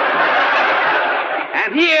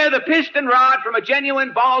 And here, the piston rod from a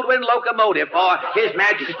genuine Baldwin locomotive for His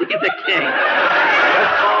Majesty the King.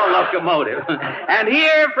 A small locomotive. And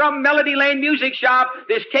here, from Melody Lane Music Shop,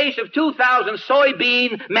 this case of 2,000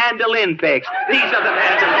 soybean mandolin picks. These are the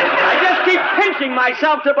mandolins. I just keep pinching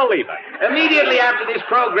myself to believe it. Immediately after this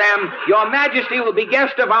program, Your Majesty will be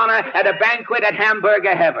guest of honor at a banquet at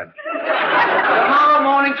Hamburger Heaven. Tomorrow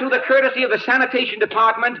morning, through the courtesy of the sanitation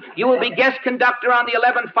department, you will be guest conductor on the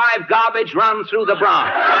 11.5 garbage run through the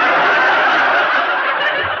Bronx.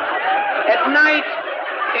 At night,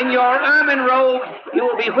 in your ermine robe, you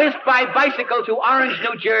will be whisked by bicycle to Orange,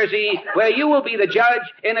 New Jersey, where you will be the judge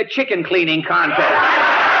in a chicken cleaning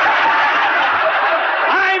contest.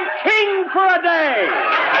 king for a day.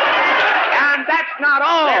 And that's not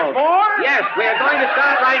all. There's more? Yes, we're going to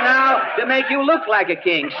start right now to make you look like a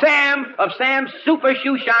king. Sam of Sam's Super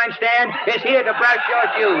Shoe Shine Stand is here to brush your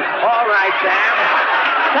shoes. All right, Sam.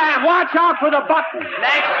 Sam, watch out for the button.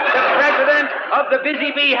 Next, the president of the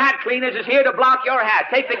Busy Bee Hat Cleaners is here to block your hat.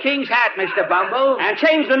 Take the king's hat, Mr. Bumble. And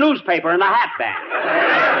change the newspaper in the hat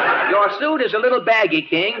bag. Your suit is a little baggy,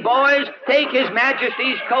 King. Boys, take His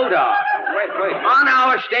Majesty's coat off. Wait. On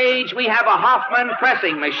our stage, we have a Hoffman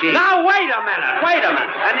pressing machine. Now, wait a minute.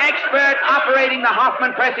 An expert operating the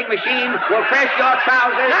Hoffman pressing machine will press your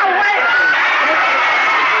trousers. Now, wait!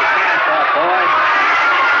 Hands off, boy.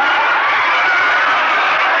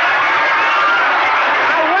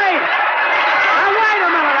 Now, wait a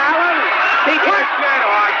minute, Alan. Keep your shirt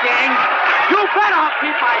on, King. You better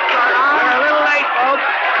keep my shirt on. We're a little late, folks.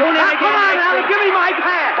 Tune in Now, again come on, next Alan. week. Give me my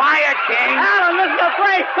pants. Quiet, King. Alan, this is a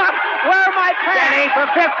break. Where are my pants? Denny, for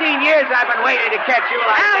 15 years I've been waiting to catch you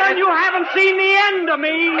like Alan, this. you haven't seen the end of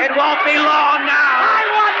me. It won't be long now. I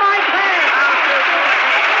want my pants.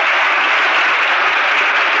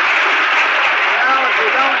 Well, if you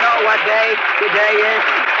don't know what day today is.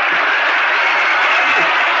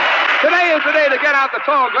 Today is the day to get out the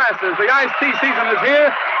tall glasses. The iced tea season is here.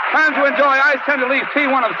 Time to enjoy iced tender leaf tea,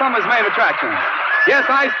 one of summer's main attractions. Yes,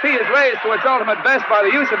 iced tea is raised to its ultimate best by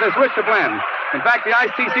the use of this richer blend. In fact, the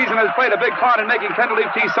iced tea season has played a big part in making tender leaf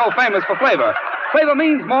tea so famous for flavor. Flavor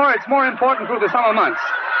means more. It's more important through the summer months.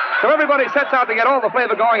 So everybody sets out to get all the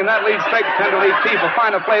flavor going, and that leads straight to tender leaf tea for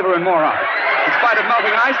finer flavor and more art. In spite of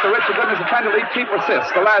melting ice, the richer goodness of tender leaf tea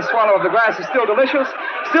persists. The last swallow of the glass is still delicious,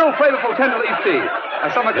 still flavorful tender leaf tea.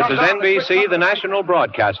 As summer This comes is on, NBC, the national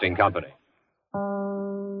broadcasting company.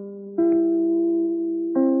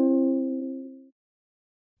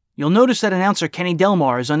 You'll notice that announcer Kenny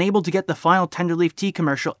Delmar is unable to get the final Tenderleaf Tea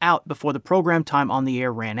commercial out before the program time on the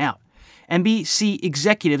air ran out. NBC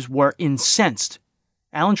executives were incensed.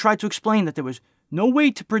 Allen tried to explain that there was no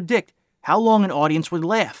way to predict how long an audience would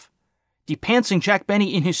laugh. Depantsing Jack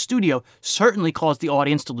Benny in his studio certainly caused the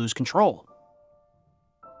audience to lose control.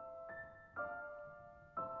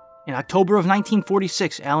 In October of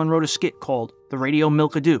 1946, Allen wrote a skit called The Radio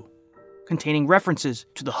Milkadoo, containing references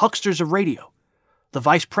to the hucksters of radio, the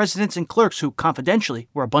vice presidents and clerks who, confidentially,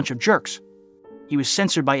 were a bunch of jerks. He was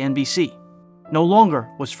censored by NBC. No longer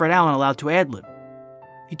was Fred Allen allowed to ad-lib.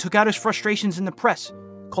 He took out his frustrations in the press,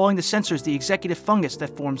 calling the censors the executive fungus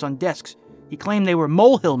that forms on desks. He claimed they were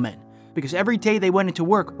molehill men, because every day they went into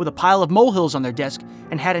work with a pile of molehills on their desk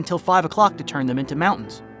and had until 5 o'clock to turn them into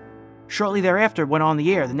mountains. Shortly thereafter, when on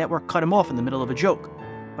the air, the network cut him off in the middle of a joke,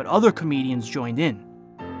 but other comedians joined in.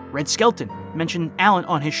 Red Skelton mentioned Allen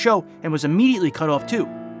on his show and was immediately cut off too,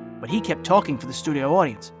 but he kept talking for the studio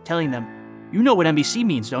audience, telling them, "You know what NBC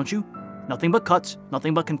means, don't you? Nothing but cuts,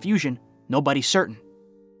 nothing but confusion, nobody's certain."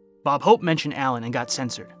 Bob Hope mentioned Allen and got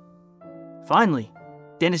censored. Finally,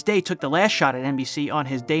 Dennis Day took the last shot at NBC on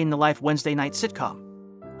his Day in the Life Wednesday night sitcom.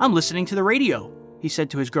 "I'm listening to the radio," he said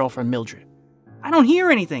to his girlfriend Mildred. "I don't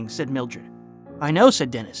hear anything," said Mildred. "I know,"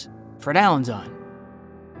 said Dennis. "Fred Allen's on."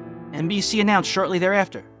 NBC announced shortly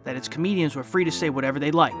thereafter that its comedians were free to say whatever they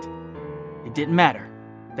liked. It didn't matter.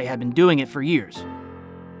 They had been doing it for years.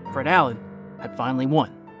 Fred Allen had finally won.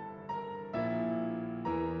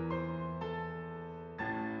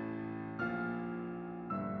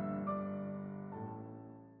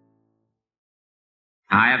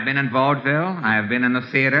 I have been in vaudeville, I have been in the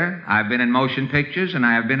theater, I've been in motion pictures, and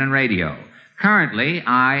I have been in radio. Currently,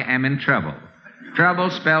 I am in trouble. Trouble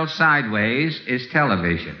spelled sideways is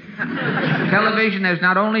television. Television has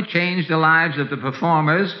not only changed the lives of the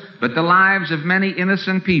performers, but the lives of many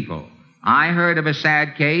innocent people. I heard of a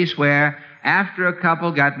sad case where, after a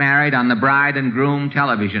couple got married on the Bride and Groom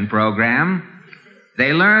television program,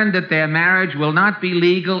 they learned that their marriage will not be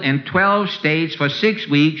legal in 12 states for 6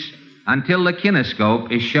 weeks until the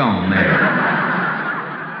kinescope is shown there.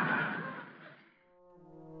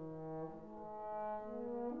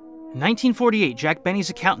 In 1948, Jack Benny's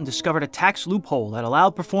accountant discovered a tax loophole that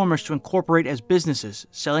allowed performers to incorporate as businesses,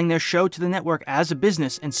 selling their show to the network as a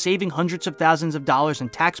business and saving hundreds of thousands of dollars in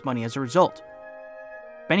tax money as a result.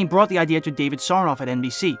 Benny brought the idea to David Sarnoff at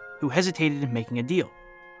NBC, who hesitated in making a deal.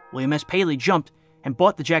 William S. Paley jumped and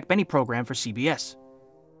bought the Jack Benny program for CBS.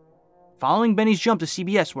 Following Benny's jump to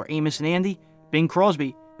CBS were Amos and Andy, Bing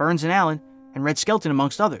Crosby, Burns and Allen, and Red Skelton,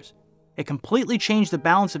 amongst others. It completely changed the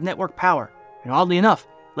balance of network power, and oddly enough,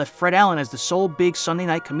 left Fred Allen as the sole big Sunday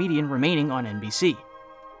night comedian remaining on NBC.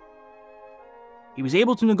 He was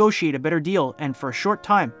able to negotiate a better deal, and for a short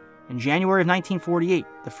time, in January of 1948,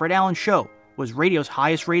 The Fred Allen Show was radio's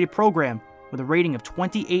highest rated program with a rating of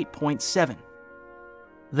 28.7.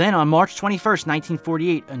 Then on March 21st,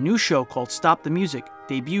 1948, a new show called Stop the Music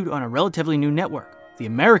debuted on a relatively new network, the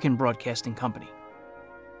American Broadcasting Company.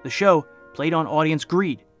 The show played on audience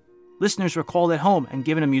greed. Listeners were called at home and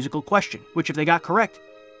given a musical question, which, if they got correct,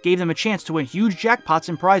 gave them a chance to win huge jackpots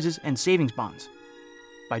in prizes and savings bonds.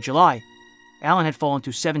 By July, Allen had fallen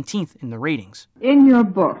to 17th in the ratings. In your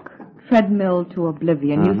book, Treadmill to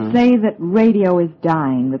Oblivion, Mm-hmm. you say that radio is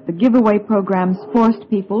dying, that the giveaway programs forced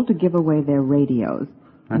people to give away their radios.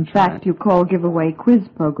 In fact, you call giveaway quiz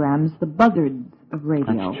programs the buzzards of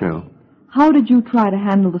radio. That's true. How did you try to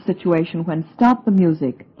handle the situation when Stop the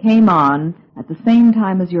Music came on at the same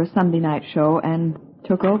time as your Sunday night show and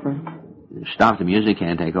took over? Stop the Music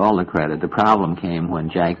can't take all the credit. The problem came when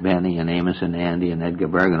Jack Benny and Amos and Andy and Edgar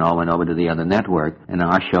Bergen all went over to the other network, and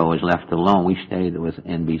our show was left alone. We stayed with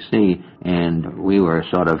NBC, and we were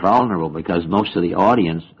sort of vulnerable because most of the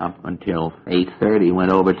audience up until 8:30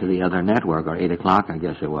 went over to the other network, or 8 o'clock, I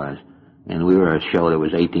guess it was. And we were a show that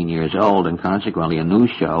was 18 years old, and consequently a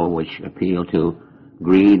news show which appealed to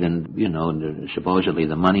greed, and, you know, supposedly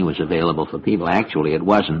the money was available for people. Actually, it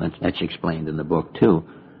wasn't. That's explained in the book, too.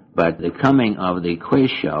 But the coming of the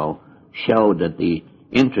quiz show showed that the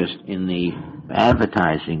interest in the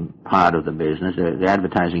advertising part of the business, the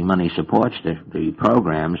advertising money supports the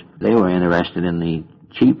programs, they were interested in the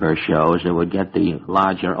cheaper shows that would get the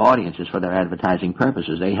larger audiences for their advertising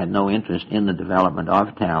purposes. They had no interest in the development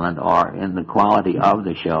of talent or in the quality of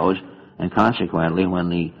the shows, and consequently, when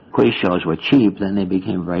the quiz shows were cheap, then they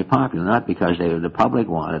became very popular, not because the public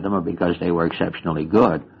wanted them or because they were exceptionally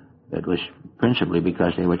good. It was principally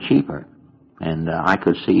because they were cheaper. And I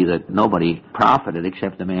could see that nobody profited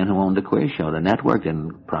except the man who owned the quiz show. The network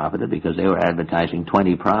didn't profit because they were advertising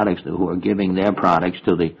 20 products who were giving their products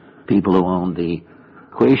to the people who owned the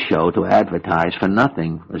quiz show to advertise for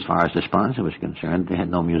nothing as far as the sponsor was concerned. They had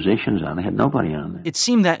no musicians on. They had nobody on there. It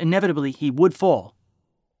seemed that inevitably he would fall.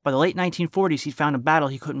 By the late 1940s, he'd found a battle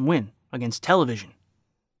he couldn't win against television.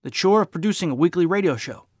 The chore of producing a weekly radio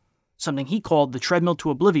show, something he called the treadmill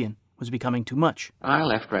to oblivion, was becoming too much. I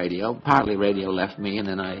left radio. Partly radio left me, and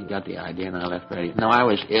then I got the idea and I left radio. No, I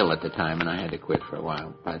was ill at the time, and I had to quit for a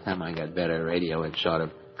while. By the time I got better, radio had sort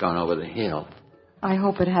of gone over the hill. I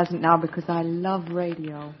hope it hasn't now, because I love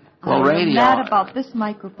radio. Well, radio... I'm mad about this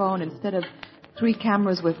microphone instead of 3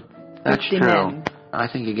 cameras with 50 That's true. men. I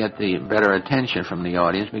think you get the better attention from the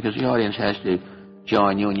audience because the audience has to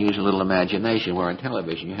join you and use a little imagination, where on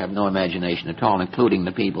television you have no imagination at all, including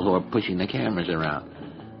the people who are pushing the cameras around,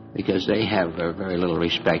 because they have very little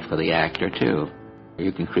respect for the actor, too.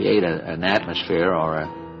 You can create an atmosphere or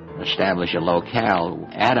establish a locale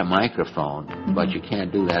at a microphone, but you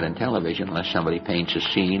can't do that in television unless somebody paints a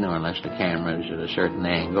scene or unless the camera is at a certain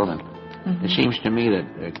angle. And it seems to me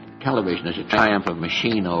that television is a triumph of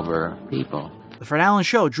machine over people. The Fred Allen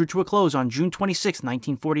Show drew to a close on June 26,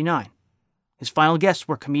 1949. His final guests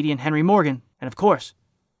were comedian Henry Morgan and, of course,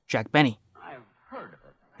 Jack Benny.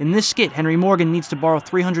 In this skit, Henry Morgan needs to borrow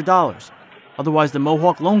 $300. Otherwise, the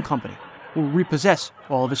Mohawk Loan Company will repossess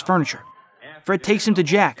all of his furniture. Fred takes him to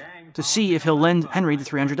Jack to see if he'll lend Henry the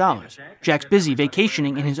 $300. Jack's busy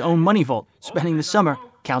vacationing in his own money vault, spending the summer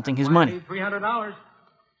counting his money. $300.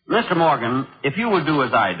 Mr. Morgan, if you would do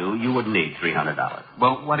as I do, you would need $300.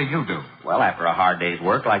 Well, what do you do? Well, after a hard day's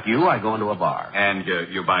work like you, I go into a bar. And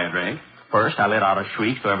you buy a drink? First, I let out a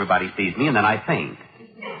shriek so everybody sees me, and then I faint.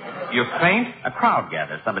 You faint? A crowd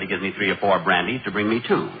gathers. Somebody gives me 3 or 4 brandies to bring me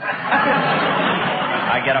to.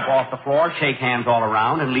 I get up off the floor, shake hands all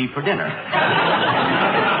around, and leave for dinner.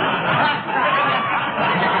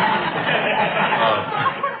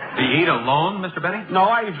 Do you eat alone, Mr. Benny? No,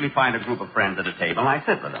 I usually find a group of friends at a table, and I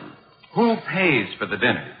sit with them. Who pays for the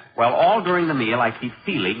dinner? Well, all during the meal, I keep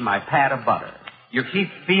feeling my pat of butter. You keep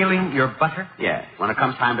feeling your butter? Yes. When it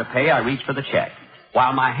comes time to pay, I reach for the check.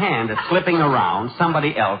 While my hand is slipping around,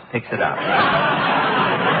 somebody else picks it up.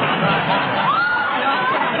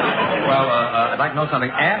 Well, I'd like to know something.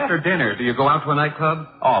 After dinner, do you go out to a nightclub?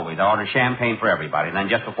 Always. I order champagne for everybody. Then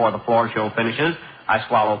just before the floor show finishes, I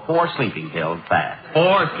swallow 4 sleeping pills fast.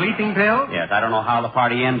 4 sleeping pills? Yes, I don't know how the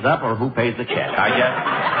party ends up or who pays the check. I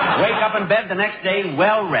just wake up in bed the next day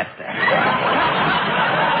well rested.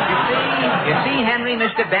 You see, Henry,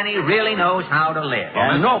 Mr. Benny really knows how to live.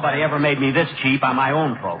 And nobody ever made me this cheap on my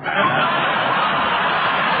own program.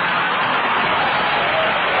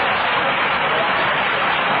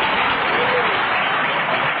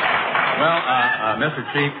 Well,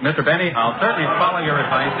 Mr. Benny, I'll certainly follow your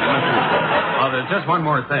advice. There's just one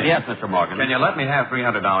more thing. Yes, Mr. Morgan. Can you let me have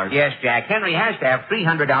 $300? Yes, Jack. Henry has to have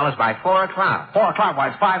 $300 by 4 o'clock. 4 o'clock? Why,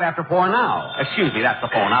 it's 5 after 4 now. Excuse me, that's the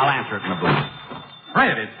phone. I'll answer it in the booth.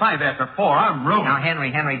 Fred, it's 5 after 4. I'm ruined. Now,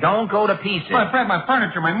 Henry, don't go to pieces. But, Fred, my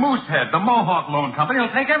furniture, my moose head, the Mohawk Loan Company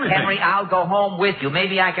will take everything. Henry, I'll go home with you.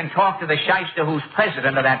 Maybe I can talk to the shyster who's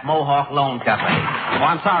president of that Mohawk Loan Company. Well,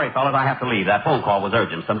 I'm sorry, fellas. I have to leave. That phone call was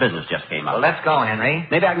urgent. Some business just came up. Well, let's go, Henry.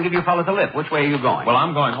 Maybe I can give you fellas a lift. Which way are you going? Well,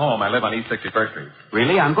 I'm going home. I live on East 61st Street.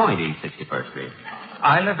 Really? I'm going to East 61st Street.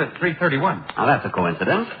 I live at 331. Now, that's a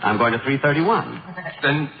coincidence. I'm going to 331.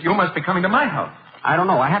 Then you must be coming to my house. I don't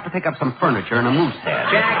know. I have to pick up some furniture and a moose head.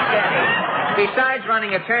 Jack Steady. Besides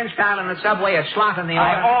running a turnstile in the subway, a slot in the order...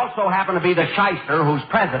 I also happen to be the shyster who's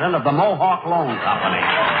president of the Mohawk Loan Company.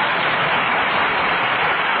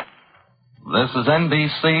 This is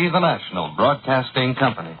NBC, the National Broadcasting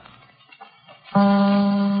Company.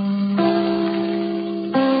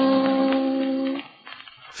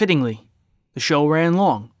 Fittingly, the show ran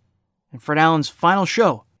long, and Fred Allen's final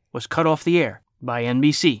show was cut off the air by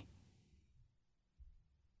NBC.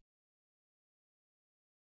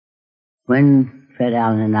 When Fred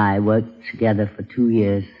Allen and I worked together for 2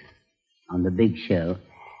 years on The Big Show,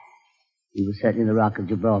 he was certainly the Rock of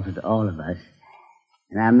Gibraltar to all of us.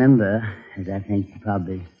 And I remember, as I think you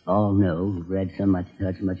probably all know, who've read so much and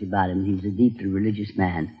heard so much about him, he was a deeply religious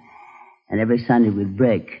man. And every Sunday we'd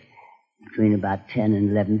break between about 10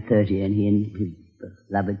 and 11:30, and he and his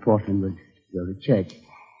beloved Portland would go to church.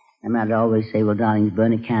 And I'd always say, well, darlings,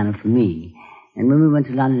 burn a candle for me. And when we went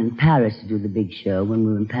to London and Paris to do The Big Show, when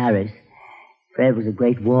we were in Paris, Fred was a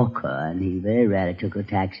great walker, and he very rarely took a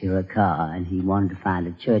taxi or a car, and he wanted to find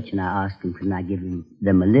a church, and I asked him, couldn't I give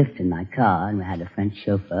them a lift in my car, and we had a French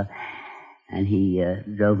chauffeur, and he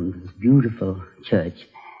drove them to this beautiful church.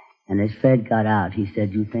 And as Fred got out, he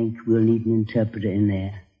said, you think we'll need an interpreter in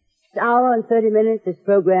there? An hour and 30 minutes, this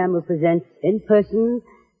program will present in person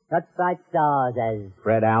such bright stars as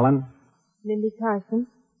Fred Allen, Mindy Carson,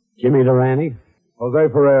 Jimmy Durante, Jose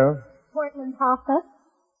Ferrer, Portland Hoffa,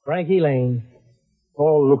 Frankie Lane,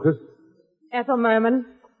 Paul Lucas, Ethel Merman,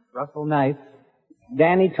 Russell Knight,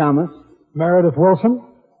 Danny Thomas, Meredith Wilson,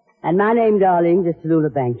 and my name, darling, is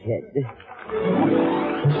Tallulah Bankhead.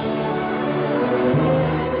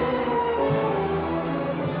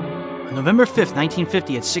 On November 5th,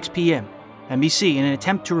 1950 at 6 p.m., NBC, in an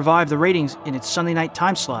attempt to revive the ratings in its Sunday night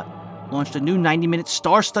time slot, launched a new 90-minute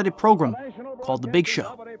star-studded program called The Big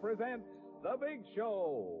Show.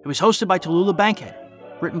 It was hosted by Tallulah Bankhead,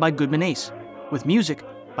 written by Goodman Ace, with music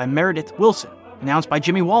by Meredith Wilson, announced by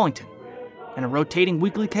Jimmy Wallington, and a rotating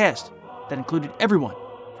weekly cast that included everyone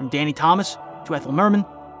from Danny Thomas to Ethel Merman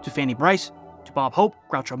to Fanny Bryce to Bob Hope,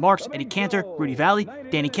 Groucho Marx, Eddie Cantor, Rudy Valley,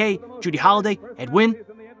 Danny Kaye, Judy Holliday, Ed Wynn,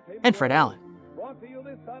 and Fred Allen.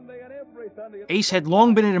 Ace had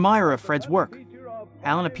long been an admirer of Fred's work.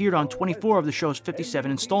 Allen appeared on 24 of the show's 57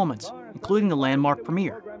 installments, including the landmark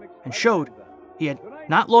premiere, and showed he had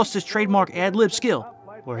not lost his trademark ad-lib skill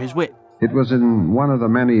or his wit. It was in one of the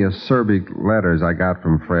many acerbic letters I got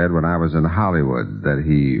from Fred when I was in Hollywood that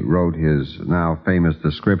he wrote his now famous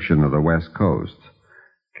description of the West Coast.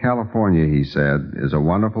 California, he said, is a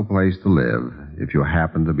wonderful place to live if you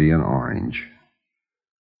happen to be an orange.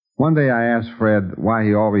 One day I asked Fred why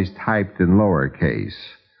he always typed in lowercase.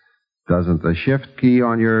 Doesn't the shift key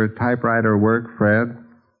on your typewriter work, Fred?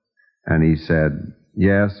 And he said,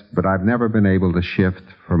 yes, but I've never been able to shift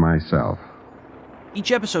for myself.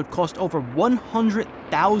 Each episode cost over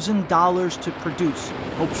 $100,000 to produce.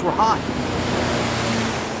 Hopes were high.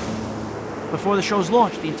 Before the show's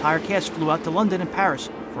launch, the entire cast flew out to London and Paris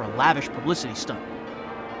for a lavish publicity stunt.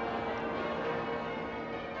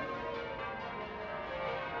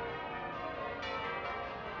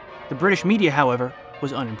 The British media, however,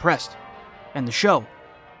 was unimpressed, and the show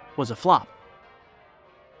was a flop.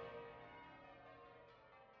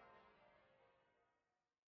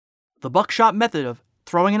 The buckshot method of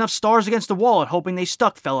throwing enough stars against the wall and hoping they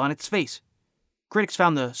stuck fell on its face. Critics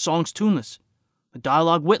found the songs tuneless, the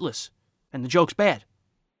dialogue witless, and the jokes bad.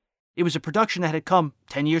 It was a production that had come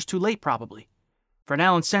 10 years too late, probably. Fred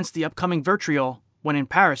Allen sensed the upcoming vitriol when in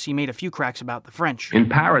Paris he made a few cracks about the French. In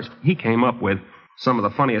Paris, he came up with some of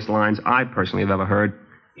the funniest lines I personally have ever heard.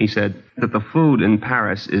 He said that the food in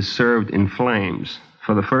Paris is served in flames.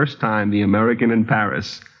 For the first time, the American in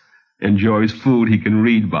Paris enjoys food he can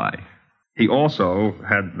read by. He also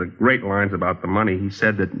had the great lines about the money. He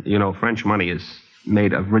said that, French money is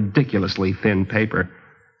made of ridiculously thin paper.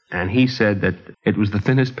 And he said that it was the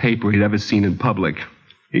thinnest paper he'd ever seen in public.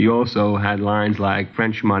 He also had lines like,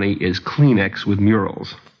 French money is Kleenex with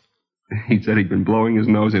murals. He said he'd been blowing his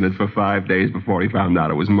nose in it for 5 days before he found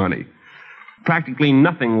out it was money. Practically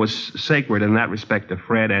nothing was sacred in that respect to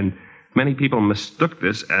Fred, and many people mistook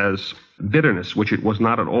this as bitterness, which it was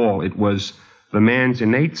not at all. It was the man's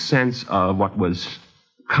innate sense of what was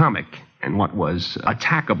comic and what was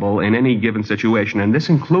attackable in any given situation, and this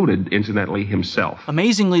included, incidentally, himself.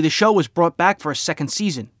 Amazingly, the show was brought back for a second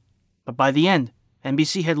season, but by the end,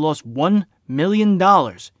 NBC had lost $1 million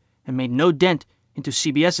and made no dent into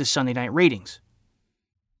CBS's Sunday night ratings.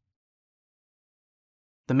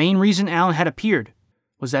 The main reason Allen had appeared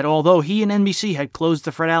was that although he and NBC had closed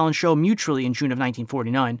the Fred Allen Show mutually in June of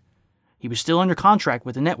 1949, he was still under contract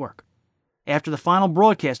with the network. After the final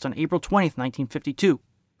broadcast on April 20th, 1952,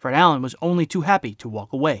 Fred Allen was only too happy to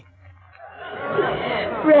walk away.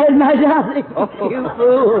 Fred, my darling, you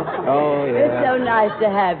fool. Oh, yeah. It's so nice to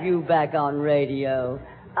have you back on radio.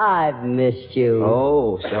 I've missed you.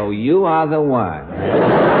 Oh, so you are the one.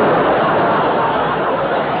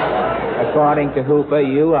 According to Hooper,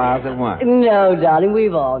 you are the one. No, darling,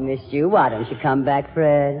 we've all missed you. Why don't you come back,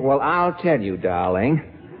 Fred? Well, I'll tell you, darling.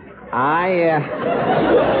 I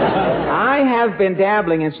have been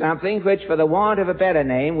dabbling in something which, for the want of a better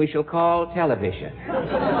name, we shall call television.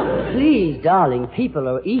 Please, darling, people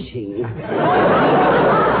are eating.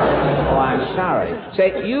 Oh, I'm sorry.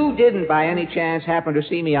 Say, you didn't by any chance happen to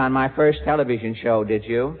see me on my first television show, did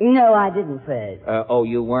you? No, I didn't, Fred.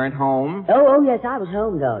 You weren't home? Oh, yes, I was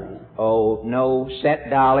home, darling. Oh, no set,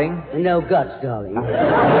 darling? No guts, darling.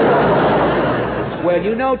 Well,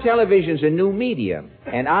 you know television's a new medium,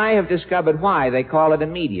 and I have discovered why they call it a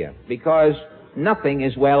medium. Because nothing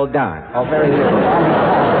is well done. Oh, very little.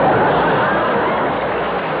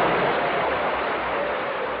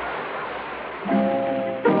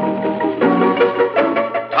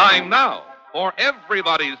 Time now for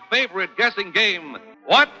everybody's favorite guessing game,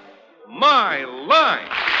 What's My Line?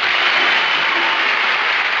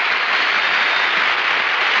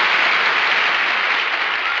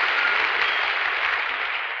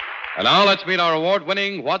 And now let's meet our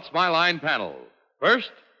award-winning What's My Line panel. First,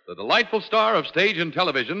 the delightful star of stage and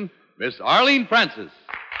television, Miss Arlene Francis.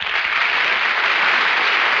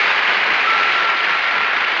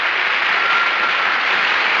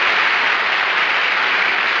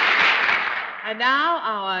 And now,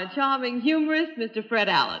 our charming humorist, Mr. Fred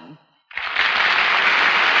Allen.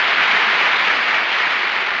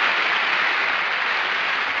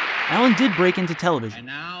 Allen did break into television,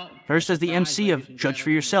 first as the MC of Judge for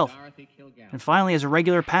Yourself, and finally as a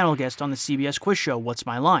regular panel guest on the CBS quiz show What's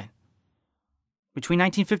My Line. Between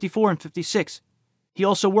 1954 and 56, he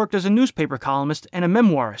also worked as a newspaper columnist and a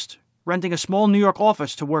memoirist, renting a small New York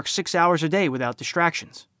office to work 6 hours a day without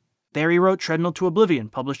distractions. There he wrote Treadmill to Oblivion,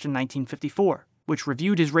 published in 1954, which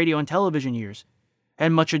reviewed his radio and television years,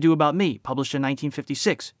 and Much Ado About Me, published in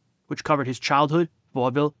 1956, which covered his childhood,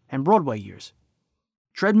 vaudeville, and Broadway years.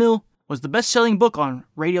 Treadmill was the best-selling book on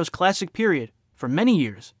radio's classic period for many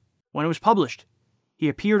years. When it was published, he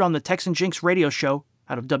appeared on the Tex and Jinx radio show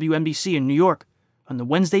out of WNBC in New York on the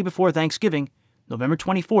Wednesday before Thanksgiving, November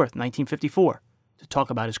 24th, 1954, to talk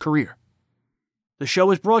about his career. The show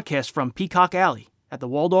was broadcast from Peacock Alley at the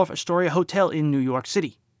Waldorf Astoria Hotel in New York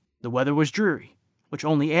City. The weather was dreary, which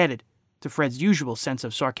only added to Fred's usual sense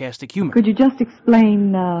of sarcastic humor. Could you just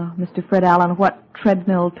explain, Mr. Fred Allen, what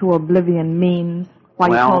Treadmill to Oblivion means? Why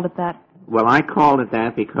you called it that? Well, I called it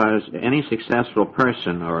that because any successful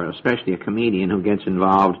person, or especially a comedian who gets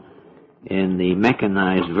involved in the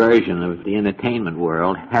mechanized version of the entertainment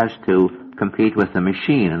world, has to compete with the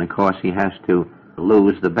machine. And, of course, he has to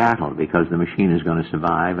lose the battle because the machine is going to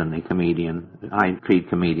survive, and the comedian... I treat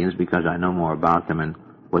comedians because I know more about them and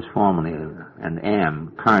was formerly and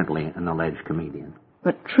am currently an alleged comedian.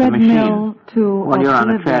 But treadmill to Well, you're on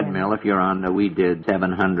a Oblivion. treadmill. If you're on, we did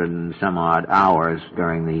 700 and some odd hours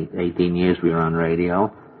during the 18 years we were on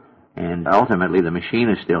radio. And ultimately, the machine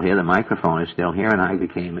is still here, the microphone is still here, and I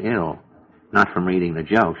became ill. Not from reading the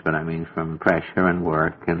jokes, but I mean from pressure and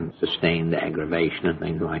work and sustained aggravation and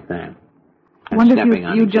things like that. I wonder stepping if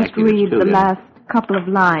on you just executives' read the studios. last couple of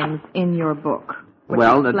lines in your book. Would you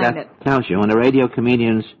Well, explain that tells you, when a radio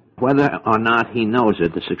comedian's, whether or not he knows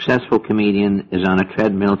it, the successful comedian is on a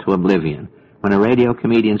treadmill to oblivion. When a radio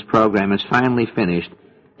comedian's program is finally finished,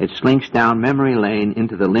 it slinks down memory lane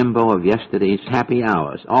into the limbo of yesterday's happy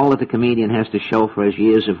hours. All that the comedian has to show for his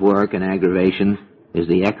years of work and aggravation is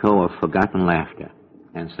the echo of forgotten laughter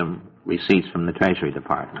and some receipts from the Treasury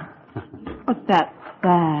Department. But that's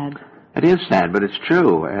sad. It is sad, but it's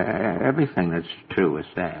true. Everything that's true is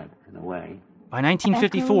sad, in a way. By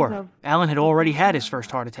 1954, Allen had already had his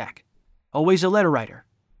first heart attack. Always a letter writer,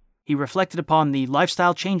 he reflected upon the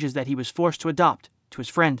lifestyle changes that he was forced to adopt to his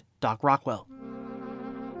friend, Doc Rockwell.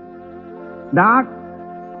 Doc,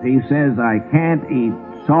 he says I can't eat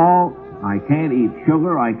salt, I can't eat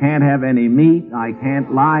sugar, I can't have any meat, I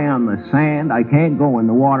can't lie on the sand, I can't go in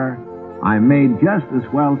the water. I may just as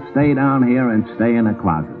well stay down here and stay in a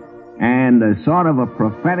closet. And sort of a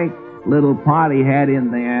prophetic little part he had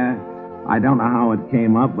in there. I don't know how it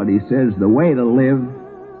came up, but he says the way to live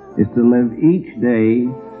is to live each day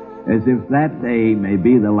as if that day may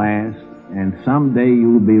be the last, and someday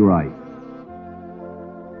you'll be right.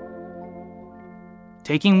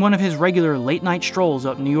 Taking one of his regular late-night strolls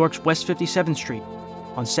up New York's West 57th Street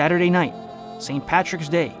on Saturday night, St. Patrick's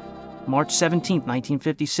Day, March 17,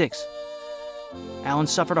 1956, Allen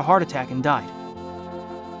suffered a heart attack and died.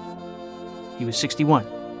 He was 61.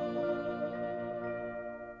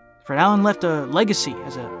 Fred Allen left a legacy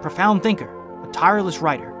as a profound thinker, a tireless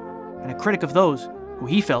writer, and a critic of those who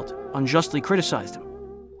he felt unjustly criticized him.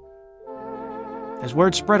 As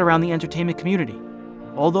word spread around the entertainment community,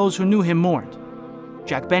 all those who knew him mourned.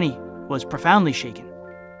 Jack Benny was profoundly shaken.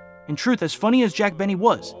 In truth, as funny as Jack Benny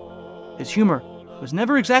was, his humor was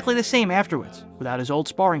never exactly the same afterwards without his old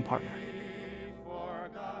sparring partner.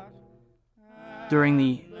 During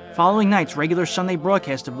the following night's regular Sunday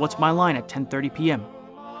broadcast of What's My Line at 10:30 p.m.,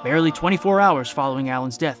 barely 24 hours following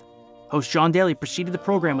Allen's death, host John Daly preceded the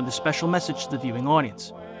program with a special message to the viewing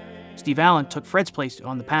audience. Steve Allen took Fred's place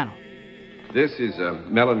on the panel. This is a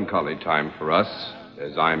melancholy time for us,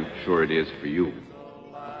 as I'm sure it is for you.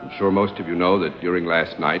 I'm sure most of you know that during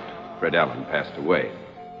last night, Fred Allen passed away.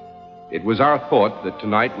 It was our thought that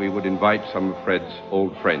tonight we would invite some of Fred's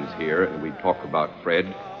old friends here, and we'd talk about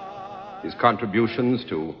Fred, his contributions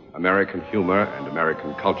to American humor and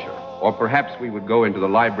American culture. Or perhaps we would go into the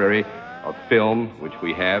library of film, which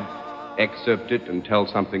we have, excerpt it, and tell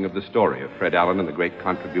something of the story of Fred Allen and the great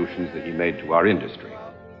contributions that he made to our industry.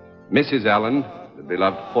 Mrs. Allen, the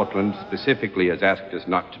beloved Portland, specifically has asked us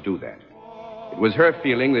not to do that. It was her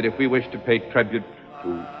feeling that if we wished to pay tribute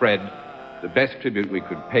to Fred, the best tribute we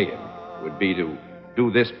could pay him would be to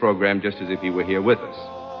do this program just as if he were here with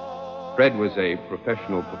us. Fred was a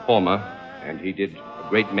professional performer, and he did a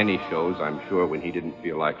great many shows, I'm sure, when he didn't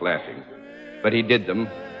feel like laughing. But he did them,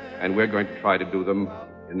 and we're going to try to do them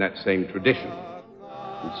in that same tradition.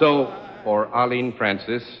 And so, for Arlene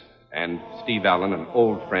Francis and Steve Allen, an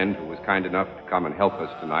old friend who was kind enough to come and help us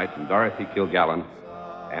tonight, and Dorothy Kilgallen,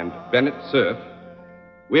 and Bennett Cerf,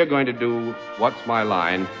 we are going to do What's My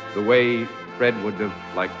Line the way Fred would have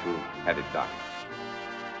liked to have had it done.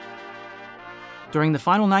 During the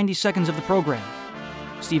final 90 seconds of the program,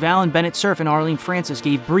 Steve Allen, Bennett Cerf, and Arlene Francis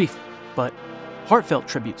gave brief but heartfelt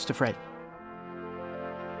tributes to Fred.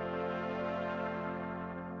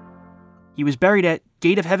 He was buried at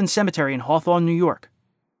Gate of Heaven Cemetery in Hawthorne, New York.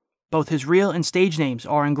 Both his real and stage names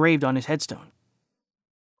are engraved on his headstone.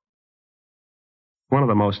 One of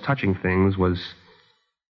the most touching things was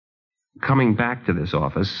coming back to this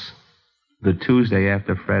office the Tuesday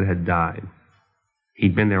after Fred had died.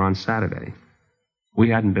 He'd been there on Saturday. We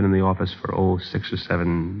hadn't been in the office for, 6 or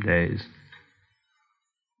 7 days.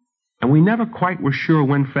 And we never quite were sure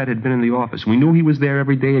when Fred had been in the office. We knew he was there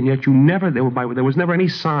every day, and yet there was never any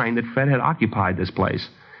sign that Fred had occupied this place,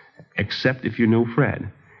 except if you knew Fred.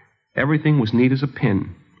 Everything was neat as a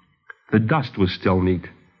pin. The dust was still neat.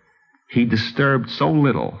 He disturbed so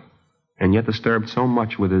little, and yet disturbed so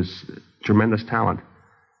much with his tremendous talent.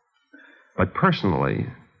 But personally,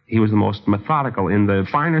 he was the most methodical in the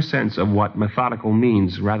finer sense of what methodical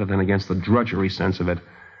means, rather than against the drudgery sense of it.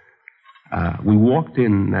 We walked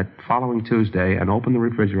in that following Tuesday and opened the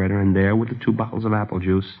refrigerator, and there were the 2 bottles of apple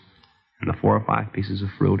juice and the 4 or 5 pieces of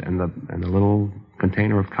fruit and the little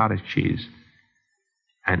container of cottage cheese.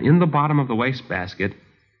 And in the bottom of the wastebasket,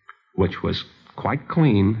 which was quite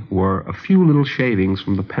clean, were a few little shavings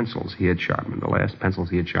from the pencils he had sharpened, the last pencils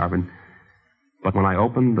he had sharpened. But when I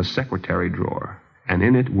opened the secretary drawer, and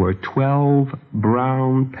in it were 12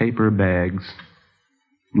 brown paper bags,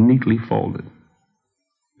 neatly folded.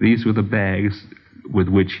 These were the bags with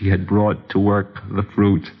which he had brought to work the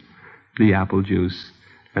fruit, the apple juice,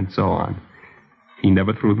 and so on. He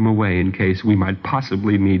never threw them away in case we might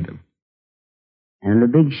possibly need them. And on the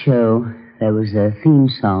big show, there was a theme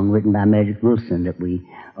song written by Meredith Wilson that we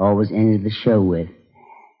always ended the show with.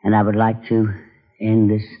 And I would like to end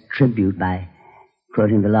this tribute by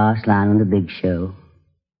quoting the last line on the big show.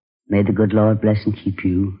 May the good Lord bless and keep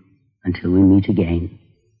you until we meet again.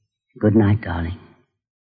 Good night, darling.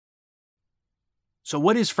 So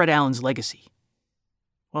what is Fred Allen's legacy?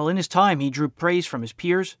 Well, in his time, he drew praise from his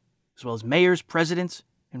peers, as well as mayors, presidents,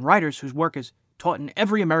 and writers whose work is taught in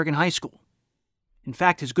every American high school. In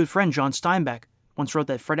fact, his good friend John Steinbeck once wrote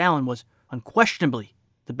that Fred Allen was unquestionably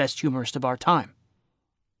the best humorist of our time.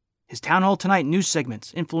 His Town Hall Tonight news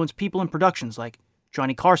segments influenced people in productions like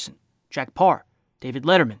Johnny Carson, Jack Parr, David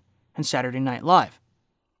Letterman, and Saturday Night Live.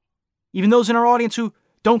 Even those in our audience who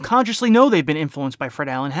don't consciously know they've been influenced by Fred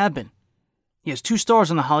Allen have been. He has 2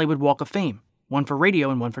 stars on the Hollywood Walk of Fame, one for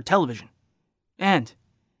radio and one for television. And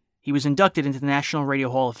he was inducted into the National Radio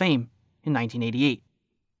Hall of Fame in 1988.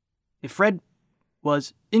 If Fred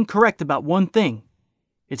was incorrect about one thing,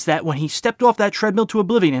 it's that when he stepped off that treadmill to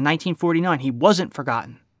oblivion in 1949, he wasn't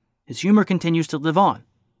forgotten. His humor continues to live on,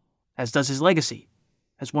 as does his legacy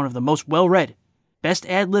as one of the most well-read, best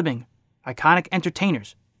ad-libbing, iconic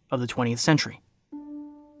entertainers of the 20th century.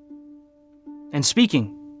 And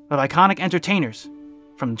speaking of iconic entertainers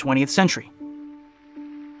from the 20th century.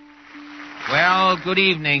 Well, good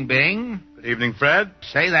evening, Bing. Good evening, Fred.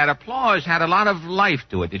 Say, that applause had a lot of life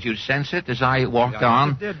to it. Did you sense it as I walked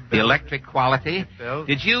on? It did, the Bill. electric quality. Bill.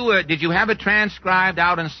 Did you have it transcribed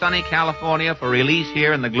out in sunny California for release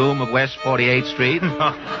here in the gloom of West 48th Street?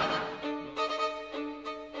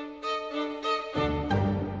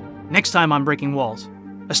 Next time on Breaking Walls,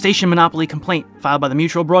 a station monopoly complaint filed by the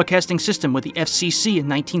Mutual Broadcasting System with the FCC in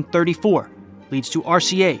 1934 leads to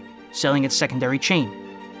RCA selling its secondary chain,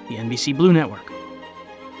 the NBC Blue Network.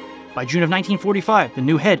 By June of 1945, the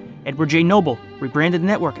new head, Edward J. Noble, rebranded the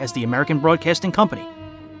network as the American Broadcasting Company,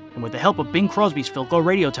 and with the help of Bing Crosby's Philco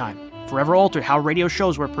Radio Time, forever altered how radio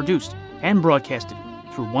shows were produced and broadcasted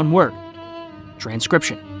through one word: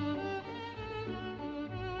 transcription.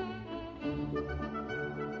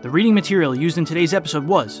 The reading material used in today's episode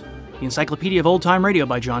was The Encyclopedia of Old Time Radio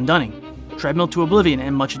by John Dunning, Treadmill to Oblivion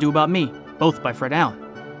and Much Ado About Me, both by Fred Allen.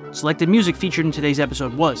 Selected music featured in today's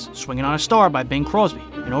episode was Swingin' on a Star by Bing Crosby,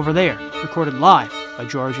 and Over There, recorded live by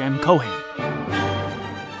George M. Cohan.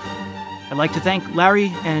 I'd like to thank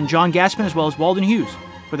Larry and John Gassman as well as Walden Hughes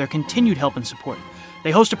for their continued help and support. They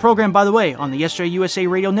host a program, by the way, on the Yesterday USA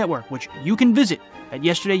Radio Network, which you can visit at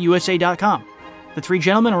yesterdayusa.com. The 3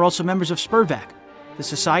 gentlemen are also members of SPURVAC, the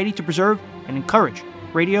Society to Preserve and Encourage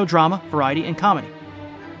Radio, Drama, Variety, and Comedy.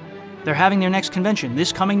 They're having their next convention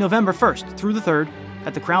this coming November 1st through the 3rd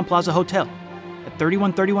at the Crowne Plaza Hotel at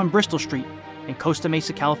 3131 Bristol Street in Costa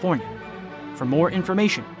Mesa, California. For more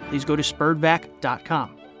information, please go to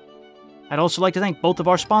spurvac.com. I'd also like to thank both of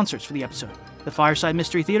our sponsors for the episode, the Fireside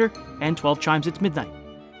Mystery Theater and 12 Chimes It's Midnight.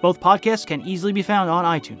 Both podcasts can easily be found on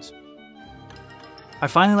iTunes. I'd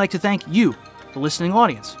finally like to thank you, the listening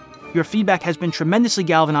audience. Your feedback has been tremendously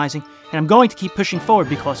galvanizing, and I'm going to keep pushing forward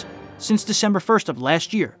because since December 1st of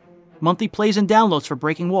last year, monthly plays and downloads for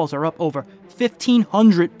Breaking Walls are up over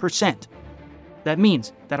 1,500%. That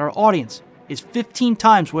means that our audience is 15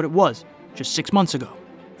 times what it was just 6 months ago.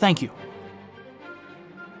 Thank you.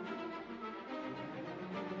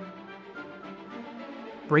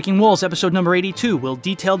 Breaking Walls episode number 82 will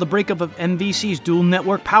detail the breakup of MVC's dual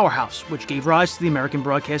network powerhouse, which gave rise to the American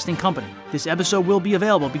Broadcasting Company. This episode will be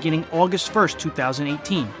available beginning August 1st,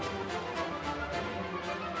 2018.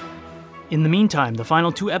 In the meantime, the final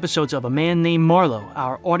 2 episodes of A Man Named Marlowe,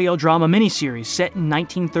 our audio drama miniseries set in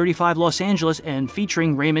 1935 Los Angeles and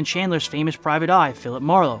featuring Raymond Chandler's famous private eye, Philip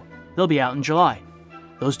Marlowe. They'll be out in July.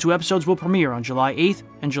 Those 2 episodes will premiere on July 8th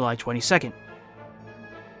and July 22nd.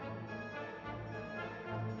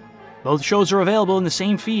 Both shows are available in the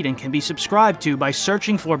same feed and can be subscribed to by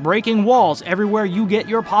searching for Breaking Walls everywhere you get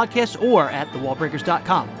your podcasts or at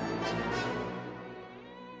thewallbreakers.com.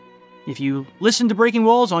 If you listen to Breaking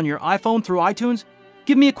Walls on your iPhone through iTunes,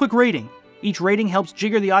 give me a quick rating. Each rating helps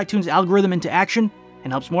jigger the iTunes algorithm into action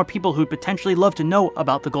and helps more people who'd potentially love to know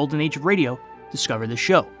about the golden age of radio discover the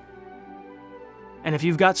show. And if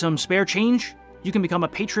you've got some spare change, you can become a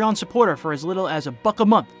Patreon supporter for as little as $1 a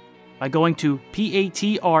month by going to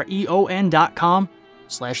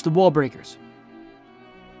patreon.com/thewallbreakers.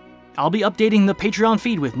 I'll be updating the Patreon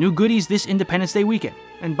feed with new goodies this Independence Day weekend.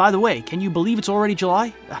 And by the way, can you believe it's already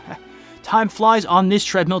July? Time flies on this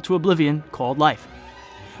treadmill to oblivion called life.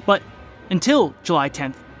 But until July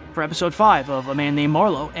 10th for episode 5 of A Man Named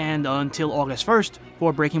Marlowe, and until August 1st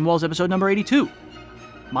for Breaking Walls episode number 82.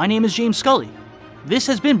 My name is James Scully. This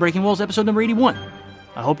has been Breaking Walls episode number 81.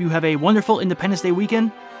 I hope you have a wonderful Independence Day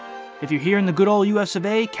weekend. If you're here in the good old US of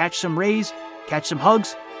A, catch some rays, catch some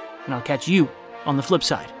hugs, and I'll catch you on the flip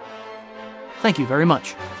side. Thank you very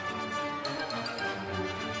much.